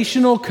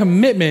relational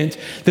commitment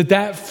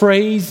that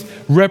phrase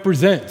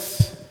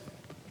represents.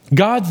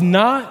 God's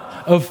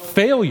not a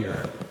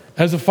failure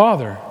as a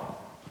father.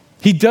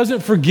 He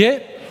doesn't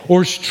forget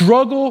or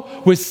struggle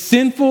with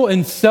sinful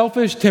and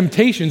selfish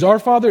temptations. Our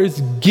Father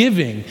is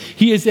giving.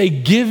 He is a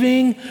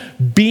giving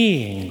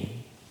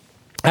being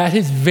at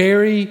his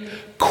very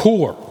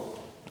core.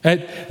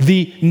 At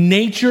the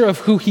nature of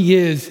who he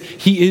is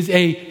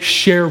a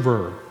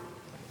sharer.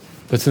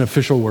 That's an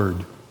official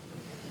word.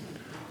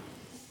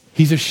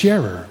 He's a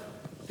sharer.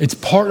 It's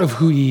part of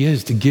who he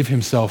is to give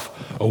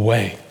himself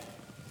away.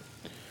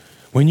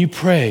 When you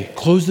pray,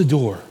 close the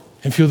door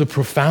and feel the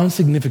profound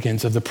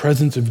significance of the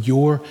presence of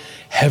your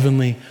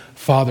heavenly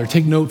Father.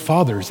 Take note,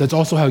 fathers, that's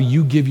also how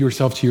you give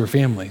yourself to your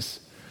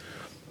families.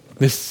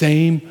 This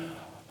same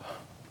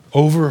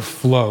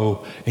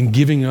overflow and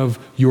giving of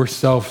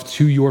yourself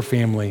to your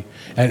family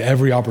at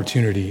every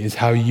opportunity is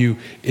how you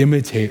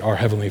imitate our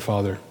heavenly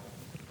Father.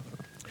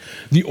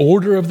 The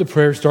order of the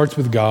prayer starts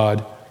with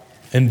God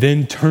and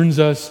then turns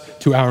us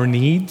to our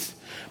needs,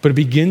 but it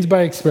begins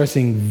by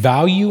expressing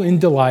value and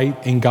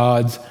delight in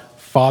God's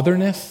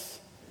fatherness,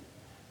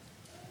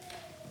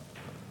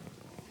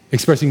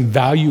 expressing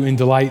value and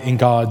delight in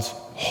God's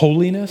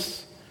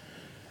holiness,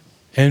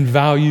 and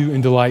value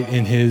and delight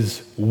in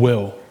his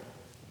will.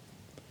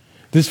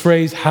 This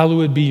phrase,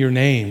 hallowed be your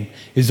name,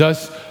 is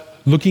us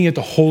looking at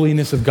the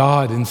holiness of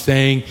God and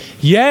saying,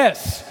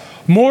 yes,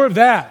 more of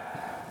that.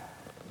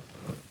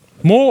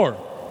 More.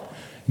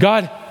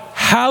 God,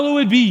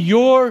 hallowed be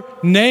your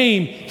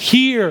name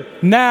here,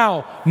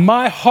 now,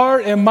 my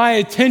heart and my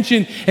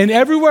attention and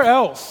everywhere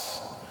else.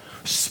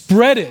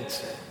 Spread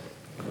it.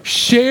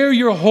 Share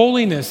your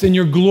holiness and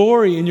your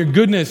glory and your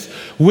goodness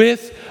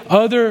with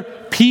other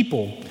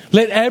people.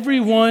 Let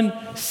everyone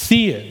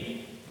see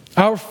it.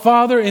 Our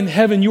Father in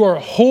heaven, you are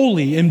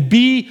holy, and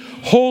be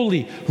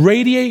holy.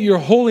 Radiate your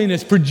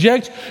holiness.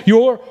 Project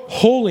your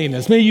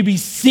holiness. May you be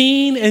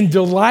seen and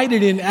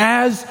delighted in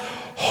as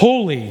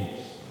holy.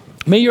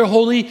 May your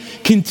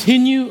holiness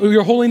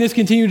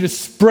continue to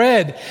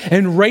spread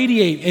and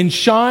radiate and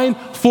shine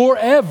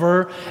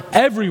forever,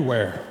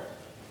 everywhere,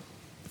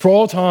 for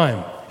all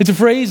time. It's a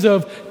phrase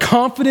of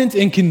confidence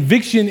and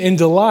conviction and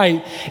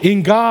delight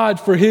in God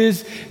for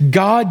his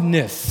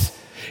godness.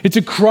 It's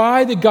a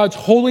cry that God's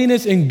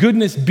holiness and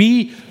goodness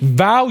be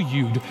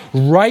valued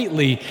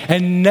rightly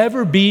and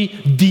never be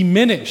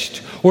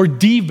diminished or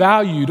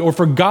devalued or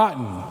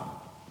forgotten.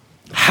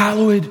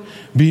 Hallowed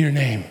be your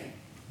name.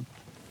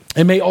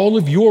 And may all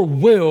of your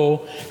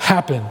will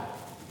happen.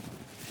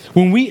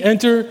 When we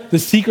enter the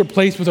secret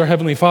place with our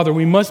Heavenly Father,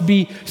 we must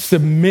be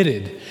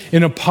submitted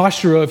in a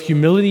posture of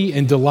humility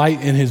and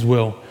delight in his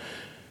will.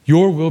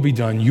 Your will be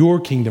done, your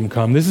kingdom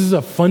come. This is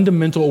a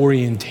fundamental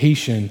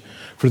orientation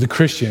for the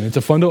Christian. It's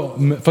a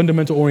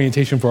fundamental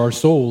orientation for our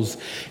souls.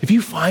 If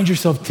you find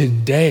yourself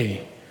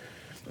today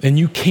and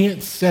you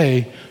can't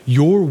say,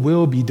 your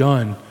will be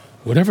done,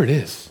 whatever it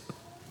is,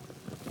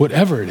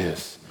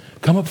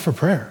 come up for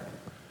prayer.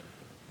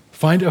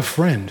 Find a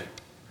friend.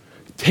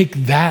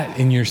 Take that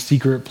in your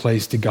secret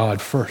place to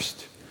God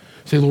first.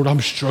 Say, Lord,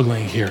 I'm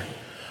struggling here.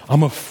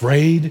 I'm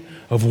afraid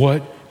of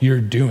what you're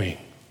doing.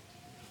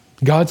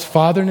 God's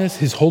fatherness,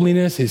 his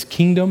holiness, his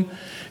kingdom,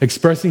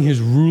 expressing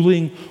his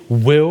ruling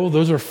will,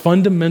 those are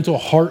fundamental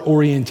heart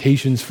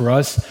orientations for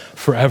us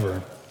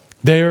forever.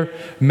 There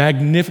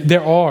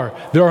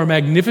are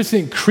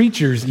magnificent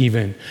creatures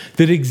even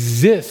that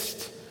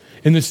exist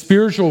in the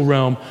spiritual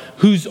realm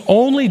whose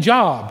only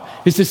job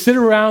is to sit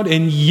around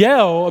and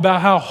yell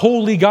about how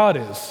holy God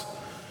is.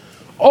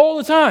 All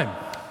the time.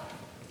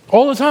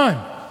 All the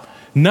time.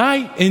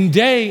 Night and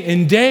day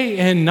and day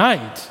and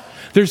night.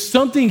 There's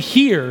something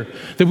here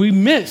that we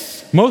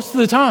miss most of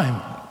the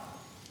time.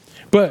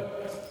 But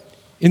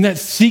in that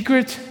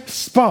secret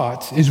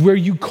spot is where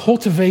you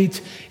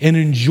cultivate an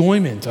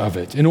enjoyment of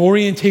it, an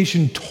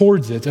orientation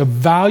towards it, a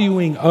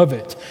valuing of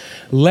it.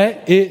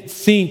 Let it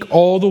sink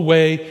all the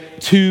way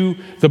to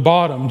the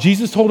bottom.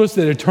 Jesus told us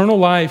that eternal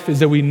life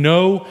is that we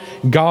know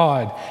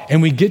God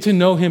and we get to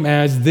know him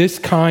as this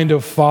kind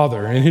of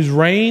Father. And his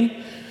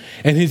reign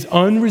and his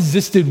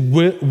unresisted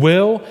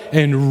will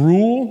and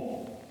rule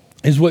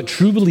is what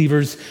true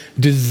believers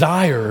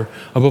desire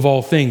above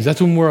all things.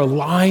 That's when we're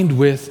aligned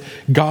with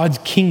God's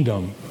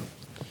kingdom.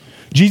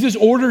 Jesus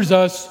orders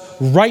us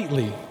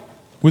rightly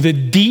with a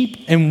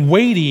deep and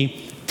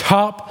weighty,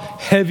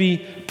 top-heavy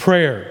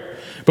prayer.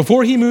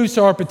 Before he moves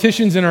to our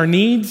petitions and our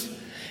needs,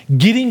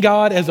 getting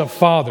God as a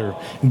father,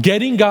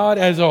 getting God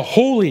as a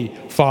holy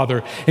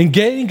father, and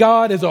getting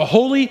God as a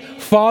holy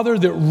father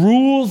that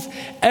rules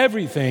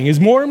everything is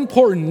more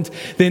important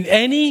than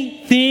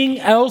anything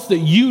else that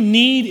you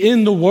need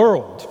in the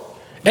world.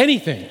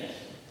 Anything.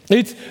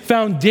 It's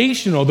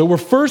foundational that we're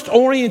first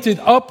oriented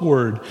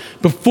upward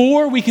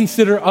before we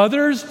consider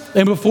others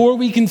and before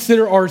we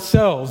consider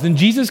ourselves. And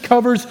Jesus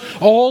covers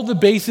all the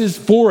bases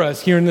for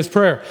us here in this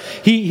prayer.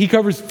 He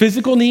covers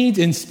physical needs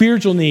and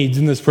spiritual needs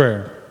in this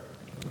prayer.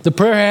 The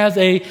prayer has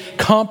a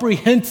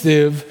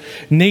comprehensive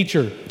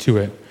nature to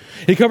it.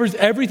 It covers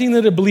everything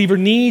that a believer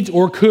needs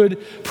or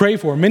could pray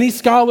for. Many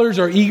scholars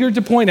are eager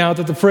to point out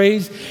that the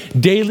phrase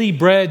daily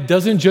bread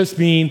doesn't just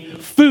mean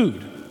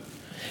food.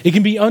 It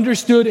can be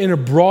understood in a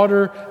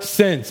broader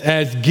sense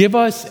as give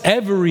us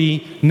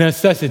every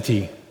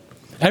necessity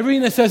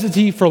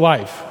for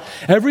life,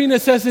 every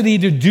necessity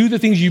to do the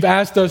things you've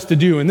asked us to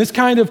do. And this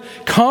kind of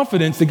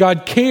confidence that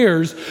God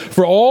cares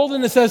for all the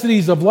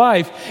necessities of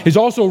life is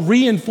also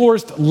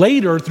reinforced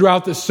later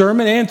throughout the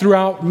sermon and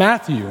throughout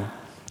Matthew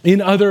in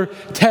other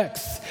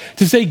texts.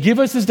 To say, give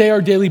us this day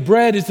our daily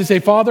bread is to say,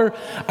 Father,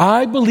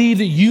 I believe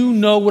that you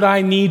know what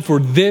I need for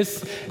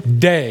this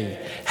day.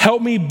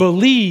 Help me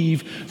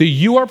believe that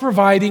you are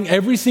providing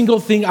every single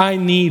thing I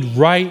need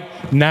right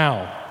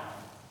now.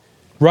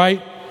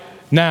 Right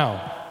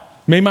now.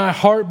 May my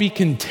heart be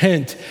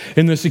content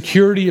in the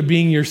security of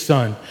being your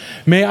son.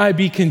 May I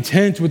be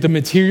content with the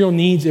material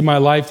needs in my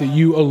life that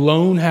you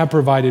alone have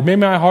provided. May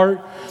my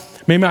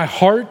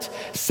heart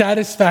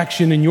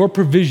satisfaction in your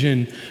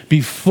provision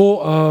be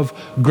full of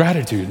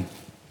gratitude.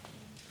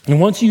 And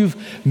once you've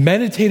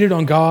meditated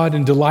on God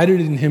and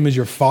delighted in him as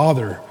your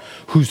Father,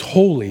 who's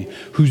holy,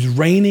 who's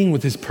reigning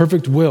with his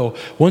perfect will,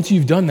 once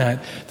you've done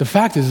that, the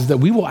fact is that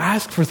we will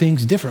ask for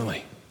things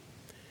differently.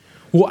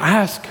 We'll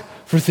ask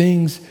for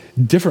things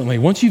differently.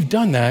 Once you've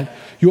done that,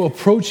 you'll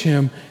approach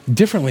him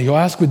differently. You'll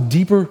ask with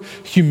deeper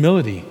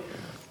humility.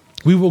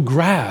 We will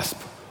grasp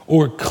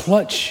or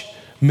clutch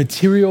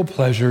material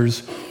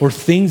pleasures or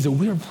things that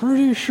we're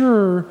pretty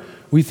sure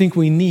we think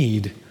we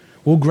need.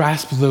 We'll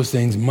grasp those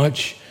things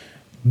much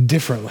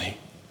differently.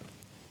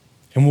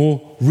 And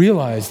we'll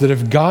realize that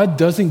if God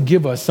doesn't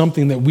give us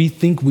something that we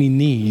think we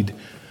need,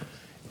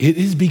 it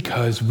is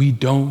because we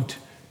don't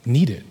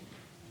need it.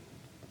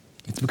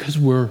 It's because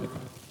we're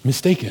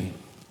mistaken.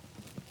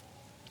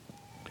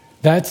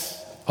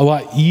 That's a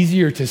lot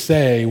easier to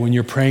say when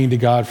you're praying to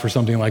God for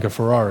something like a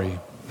Ferrari.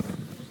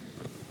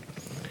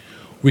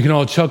 We can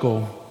all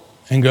chuckle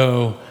and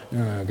go,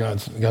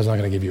 God's not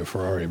going to give you a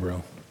Ferrari,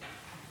 bro.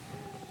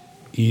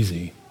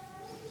 Easy.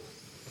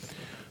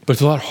 But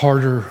it's a lot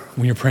harder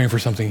when you're praying for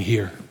something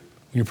here.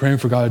 When you're praying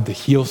for God to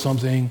heal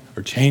something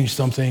or change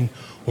something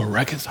or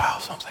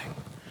reconcile something.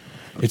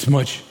 It's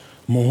much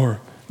more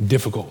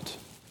difficult.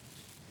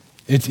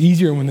 It's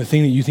easier when the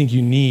thing that you think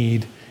you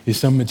need is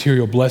some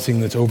material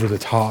blessing that's over the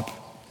top.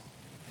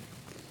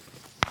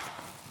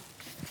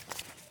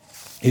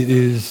 It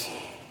is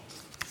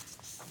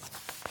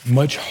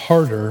much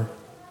harder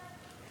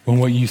when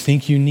what you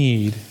think you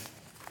need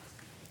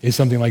is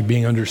something like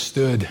being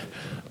understood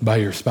by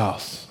your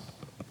spouse.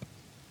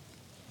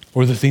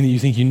 Or the thing that you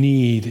think you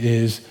need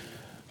is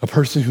a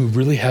person who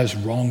really has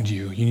wronged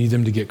you. You need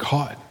them to get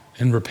caught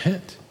and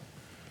repent.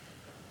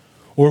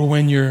 Or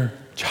when your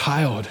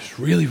child is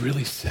really,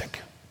 really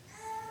sick.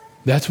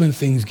 That's when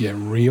things get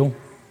real.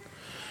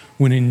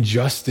 When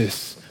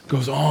injustice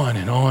goes on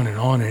and on and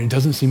on and it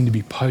doesn't seem to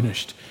be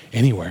punished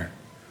anywhere.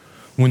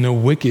 When the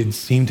wicked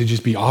seem to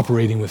just be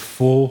operating with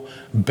full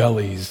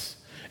bellies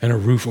and a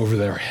roof over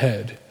their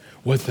head.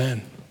 What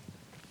then?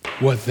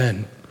 What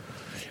then?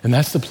 And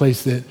that's the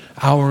place that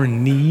our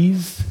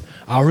knees,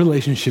 our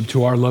relationship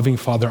to our loving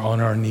Father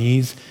on our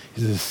knees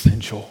is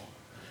essential.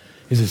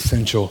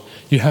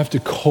 You have to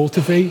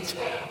cultivate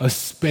a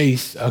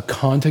space, a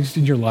context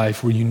in your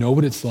life where you know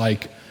what it's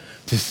like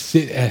to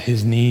sit at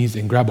his knees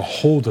and grab a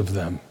hold of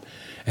them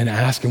and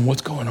ask him,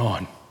 what's going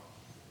on?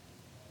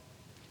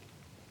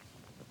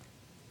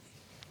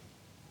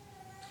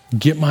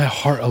 Get my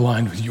heart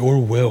aligned with your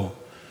will.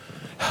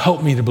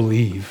 Help me to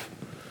believe.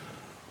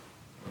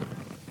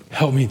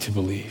 Help me to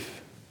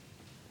believe.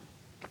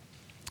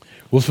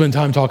 We'll spend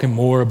time talking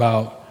more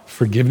about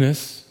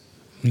forgiveness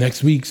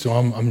next week, so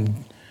I'm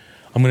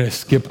going to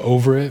skip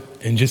over it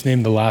and just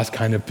name the last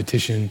kind of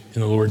petition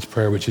in the Lord's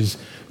Prayer, which is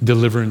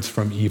deliverance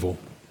from evil.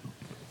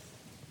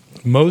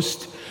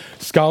 Most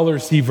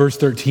scholars see verse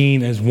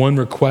 13 as one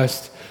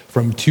request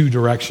from two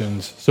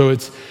directions. So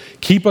it's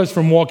keep us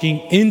from walking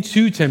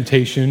into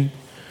temptation,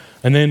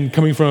 and then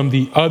coming from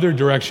the other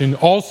direction,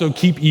 also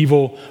keep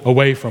evil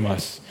away from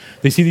us.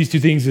 They see these two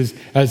things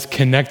as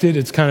connected.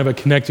 It's kind of a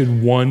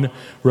connected one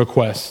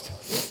request.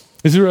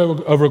 This is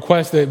a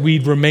request that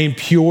we'd remain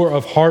pure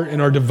of heart in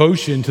our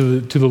devotion to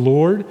the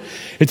Lord.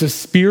 It's a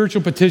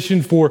spiritual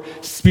petition for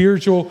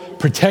spiritual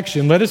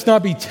protection. Let us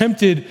not be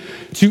tempted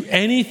to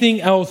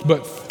anything else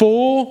but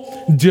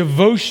full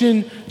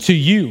devotion to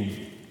you.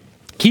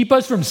 Keep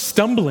us from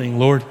stumbling,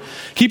 Lord.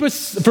 Keep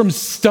us from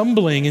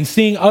stumbling and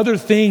seeing other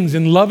things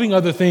and loving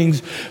other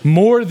things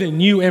more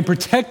than you, and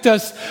protect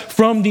us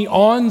from the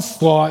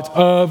onslaught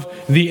of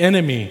the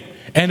enemy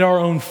and our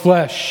own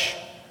flesh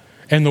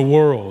and the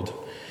world.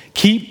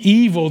 Keep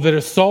evil that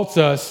assaults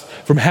us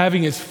from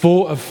having its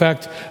full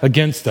effect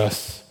against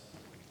us.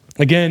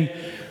 Again,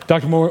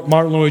 Dr.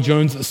 Martin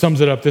Lloyd-Jones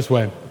sums it up this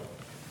way.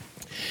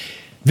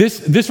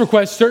 This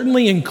request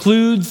certainly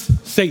includes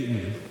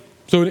Satan.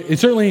 So it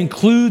certainly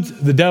includes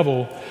the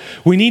devil.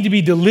 We need to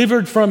be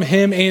delivered from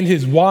him and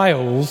his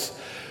wiles.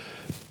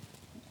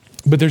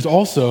 But there's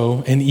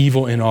also an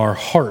evil in our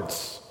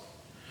hearts.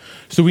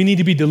 So we need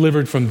to be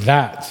delivered from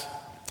that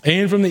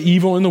and from the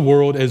evil in the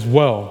world as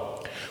well.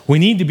 We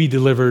need to be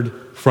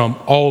delivered from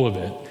all of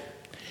it.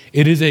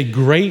 It is a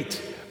great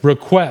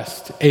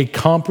request, a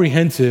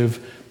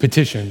comprehensive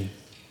petition.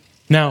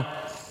 Now,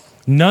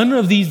 none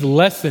of these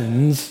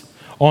lessons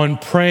on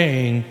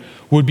praying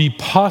would be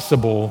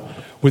possible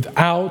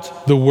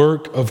without the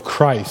work of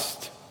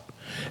Christ.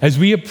 As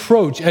we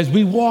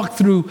walk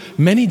through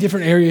many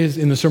different areas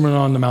in the Sermon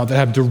on the Mount that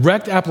have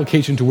direct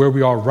application to where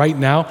we are right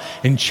now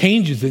and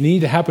changes that need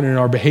to happen in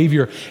our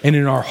behavior and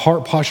in our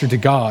heart posture to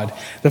God,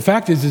 the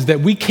fact is that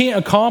we can't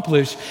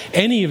accomplish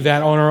any of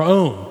that on our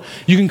own.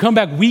 You can come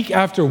back week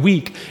after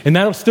week and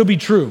that'll still be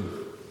true.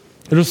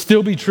 It'll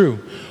still be true.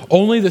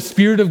 Only the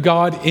Spirit of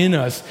God in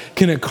us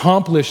can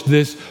accomplish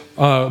this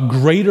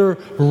greater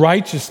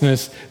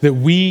righteousness that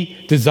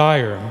we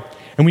desire.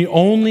 And we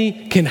only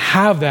can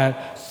have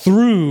that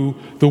through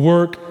the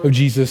work of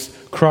Jesus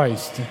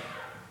Christ.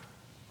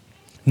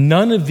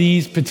 None of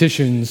these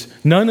petitions,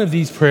 none of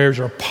these prayers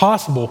are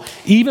possible,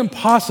 even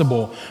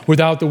possible,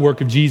 without the work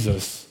of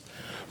Jesus.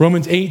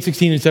 Romans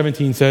 8:16 and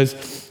 17 says,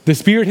 "The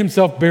Spirit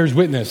himself bears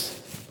witness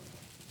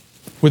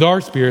with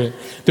our spirit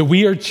that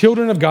we are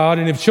children of God,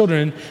 and if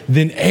children,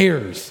 then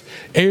heirs,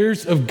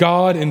 heirs of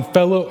God and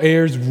fellow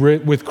heirs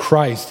with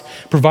Christ,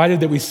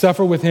 provided that we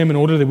suffer with him in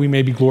order that we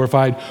may be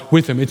glorified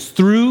with him." It's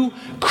through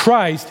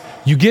Christ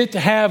you get to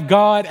have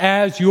God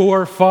as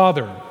your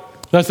Father.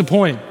 That's the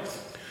point.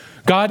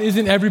 God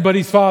isn't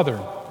everybody's Father.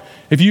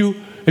 If you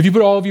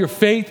put all of your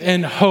faith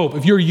and hope,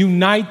 if you're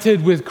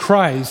united with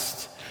Christ,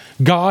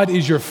 God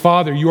is your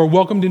Father. You are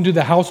welcomed into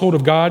the household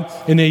of God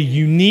in a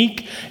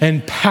unique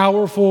and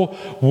powerful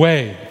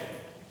way.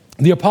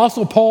 The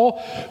Apostle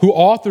Paul, who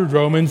authored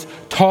Romans,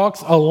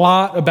 talks a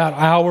lot about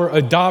our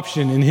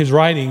adoption in his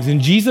writings. And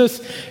Jesus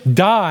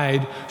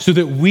died so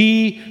that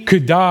we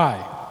could die.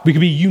 We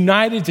could be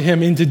united to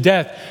him into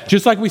death,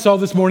 just like we saw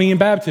this morning in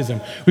baptism.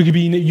 We could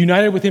be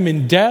united with him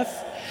in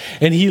death,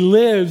 and he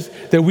lives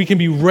that we can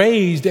be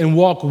raised and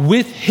walk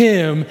with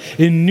him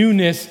in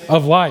newness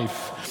of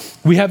life.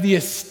 We have the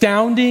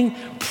astounding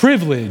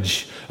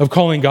privilege of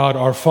calling God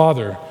our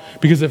Father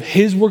because of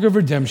his work of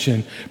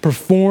redemption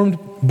performed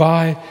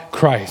by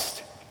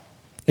Christ.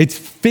 It's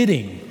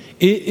fitting.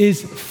 It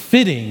is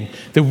fitting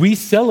that we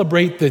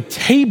celebrate the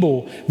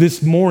table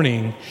this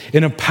morning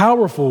in a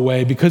powerful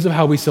way because of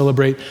how we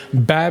celebrate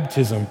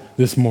baptism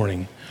this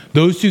morning.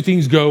 Those two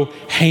things go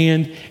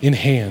hand in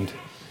hand.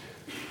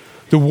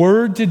 The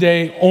word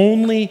today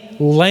only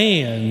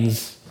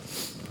lands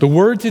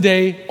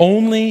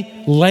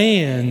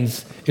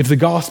if the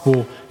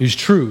gospel is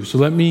true. So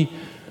let me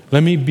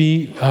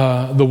be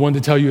the one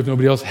to tell you, if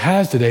nobody else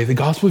has today, the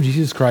gospel of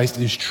Jesus Christ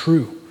is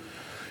true.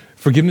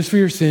 Forgiveness for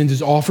your sins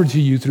is offered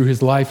to you through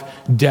his life,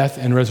 death,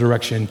 and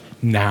resurrection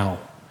now.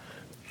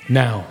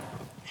 Now.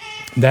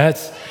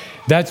 That's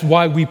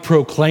why we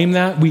proclaim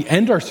that. We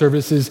end our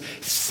services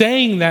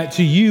saying that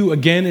to you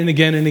again and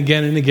again and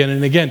again and again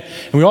and again.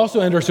 And we also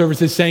end our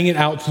services saying it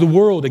out to the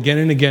world again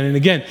and again and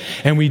again.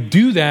 And we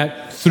do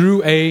that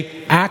through an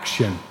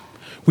action.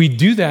 We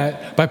do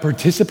that by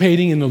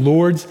participating in the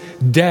Lord's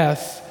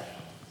death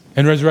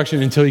and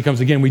resurrection until he comes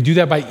again. We do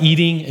that by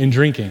eating and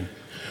drinking.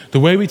 The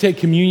way we take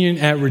communion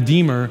at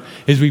Redeemer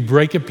is we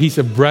break a piece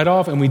of bread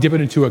off and we dip it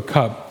into a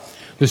cup.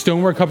 The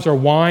stoneware cups are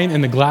wine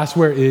and the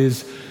glassware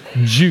is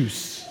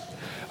juice.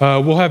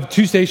 We'll have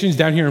two stations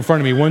down here in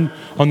front of me, one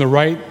on the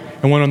right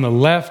and one on the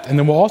left. And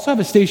then we'll also have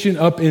a station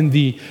up in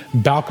the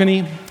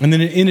balcony. And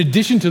then in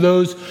addition to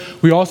those,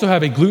 we also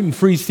have a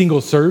gluten-free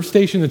single serve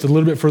station that's a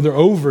little bit further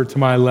over to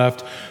my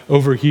left,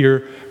 over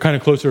here, kind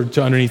of closer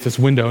to underneath this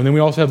window. And then we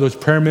also have those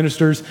prayer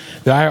ministers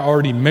that I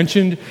already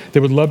mentioned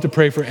that would love to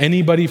pray for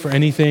anybody, for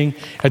anything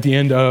at the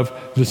end of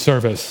the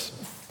service.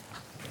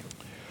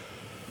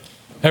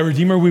 At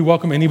Redeemer, we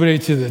welcome anybody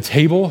to the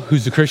table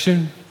who's a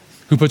Christian,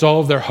 who puts all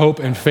of their hope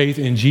and faith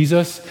in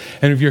Jesus.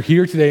 And if you're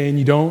here today and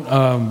you don't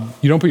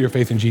put your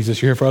faith in Jesus,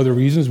 you're here for other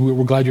reasons,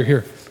 we're glad you're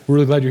here. We're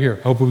really glad you're here.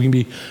 I hope we can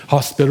be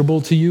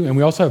hospitable to you. And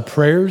we also have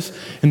prayers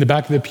in the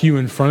back of the pew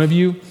in front of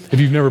you. If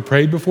you've never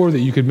prayed before, that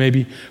you could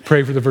maybe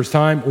pray for the first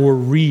time or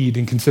read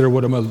and consider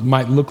what it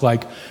might look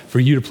like for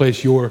you to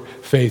place your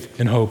faith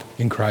and hope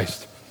in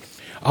Christ.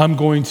 I'm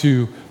going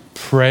to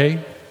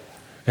pray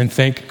and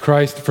thank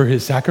Christ for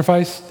his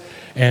sacrifice,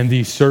 and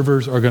the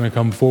servers are going to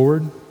come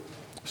forward.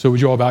 So would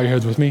you all bow your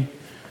heads with me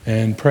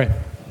and pray?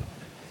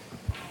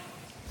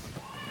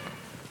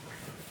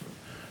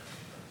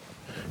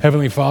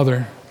 Heavenly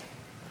Father,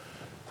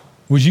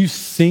 would you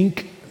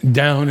sink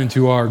down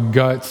into our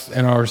guts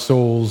and our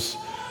souls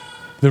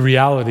the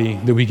reality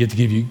that we get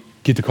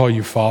to call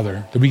you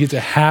Father, that we get to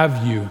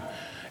have you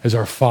as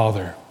our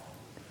Father?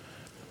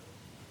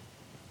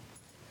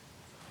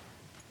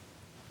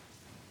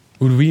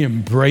 Would we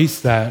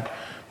embrace that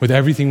with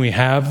everything we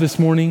have this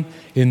morning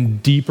in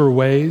deeper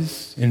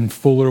ways, in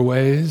fuller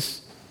ways?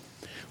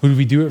 Would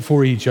we do it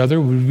for each other?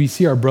 Would we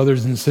see our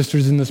brothers and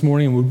sisters in this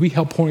morning? And would we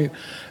help point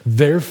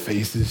their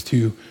faces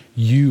to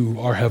you,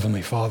 our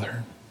Heavenly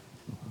Father?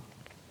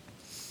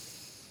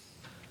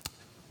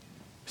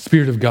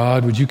 Spirit of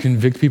God, would you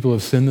convict people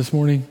of sin this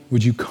morning?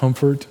 Would you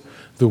comfort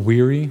the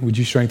weary? Would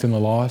you strengthen the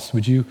lost?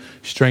 Would you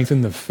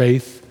strengthen the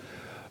faith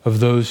of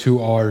those who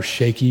are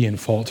shaky and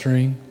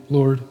faltering,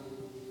 Lord?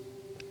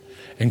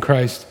 And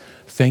Christ,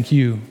 thank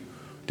you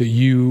that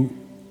you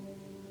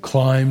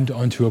climbed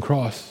onto a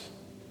cross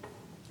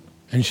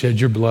and shed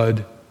your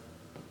blood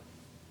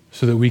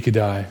so that we could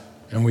die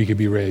and we could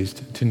be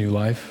raised to new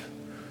life.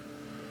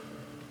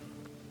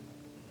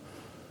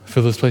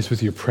 Fill this place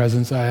with your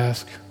presence, I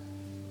ask.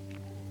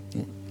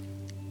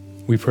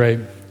 We pray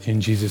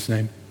in Jesus'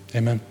 name.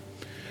 Amen.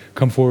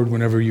 Come forward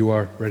whenever you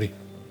are ready.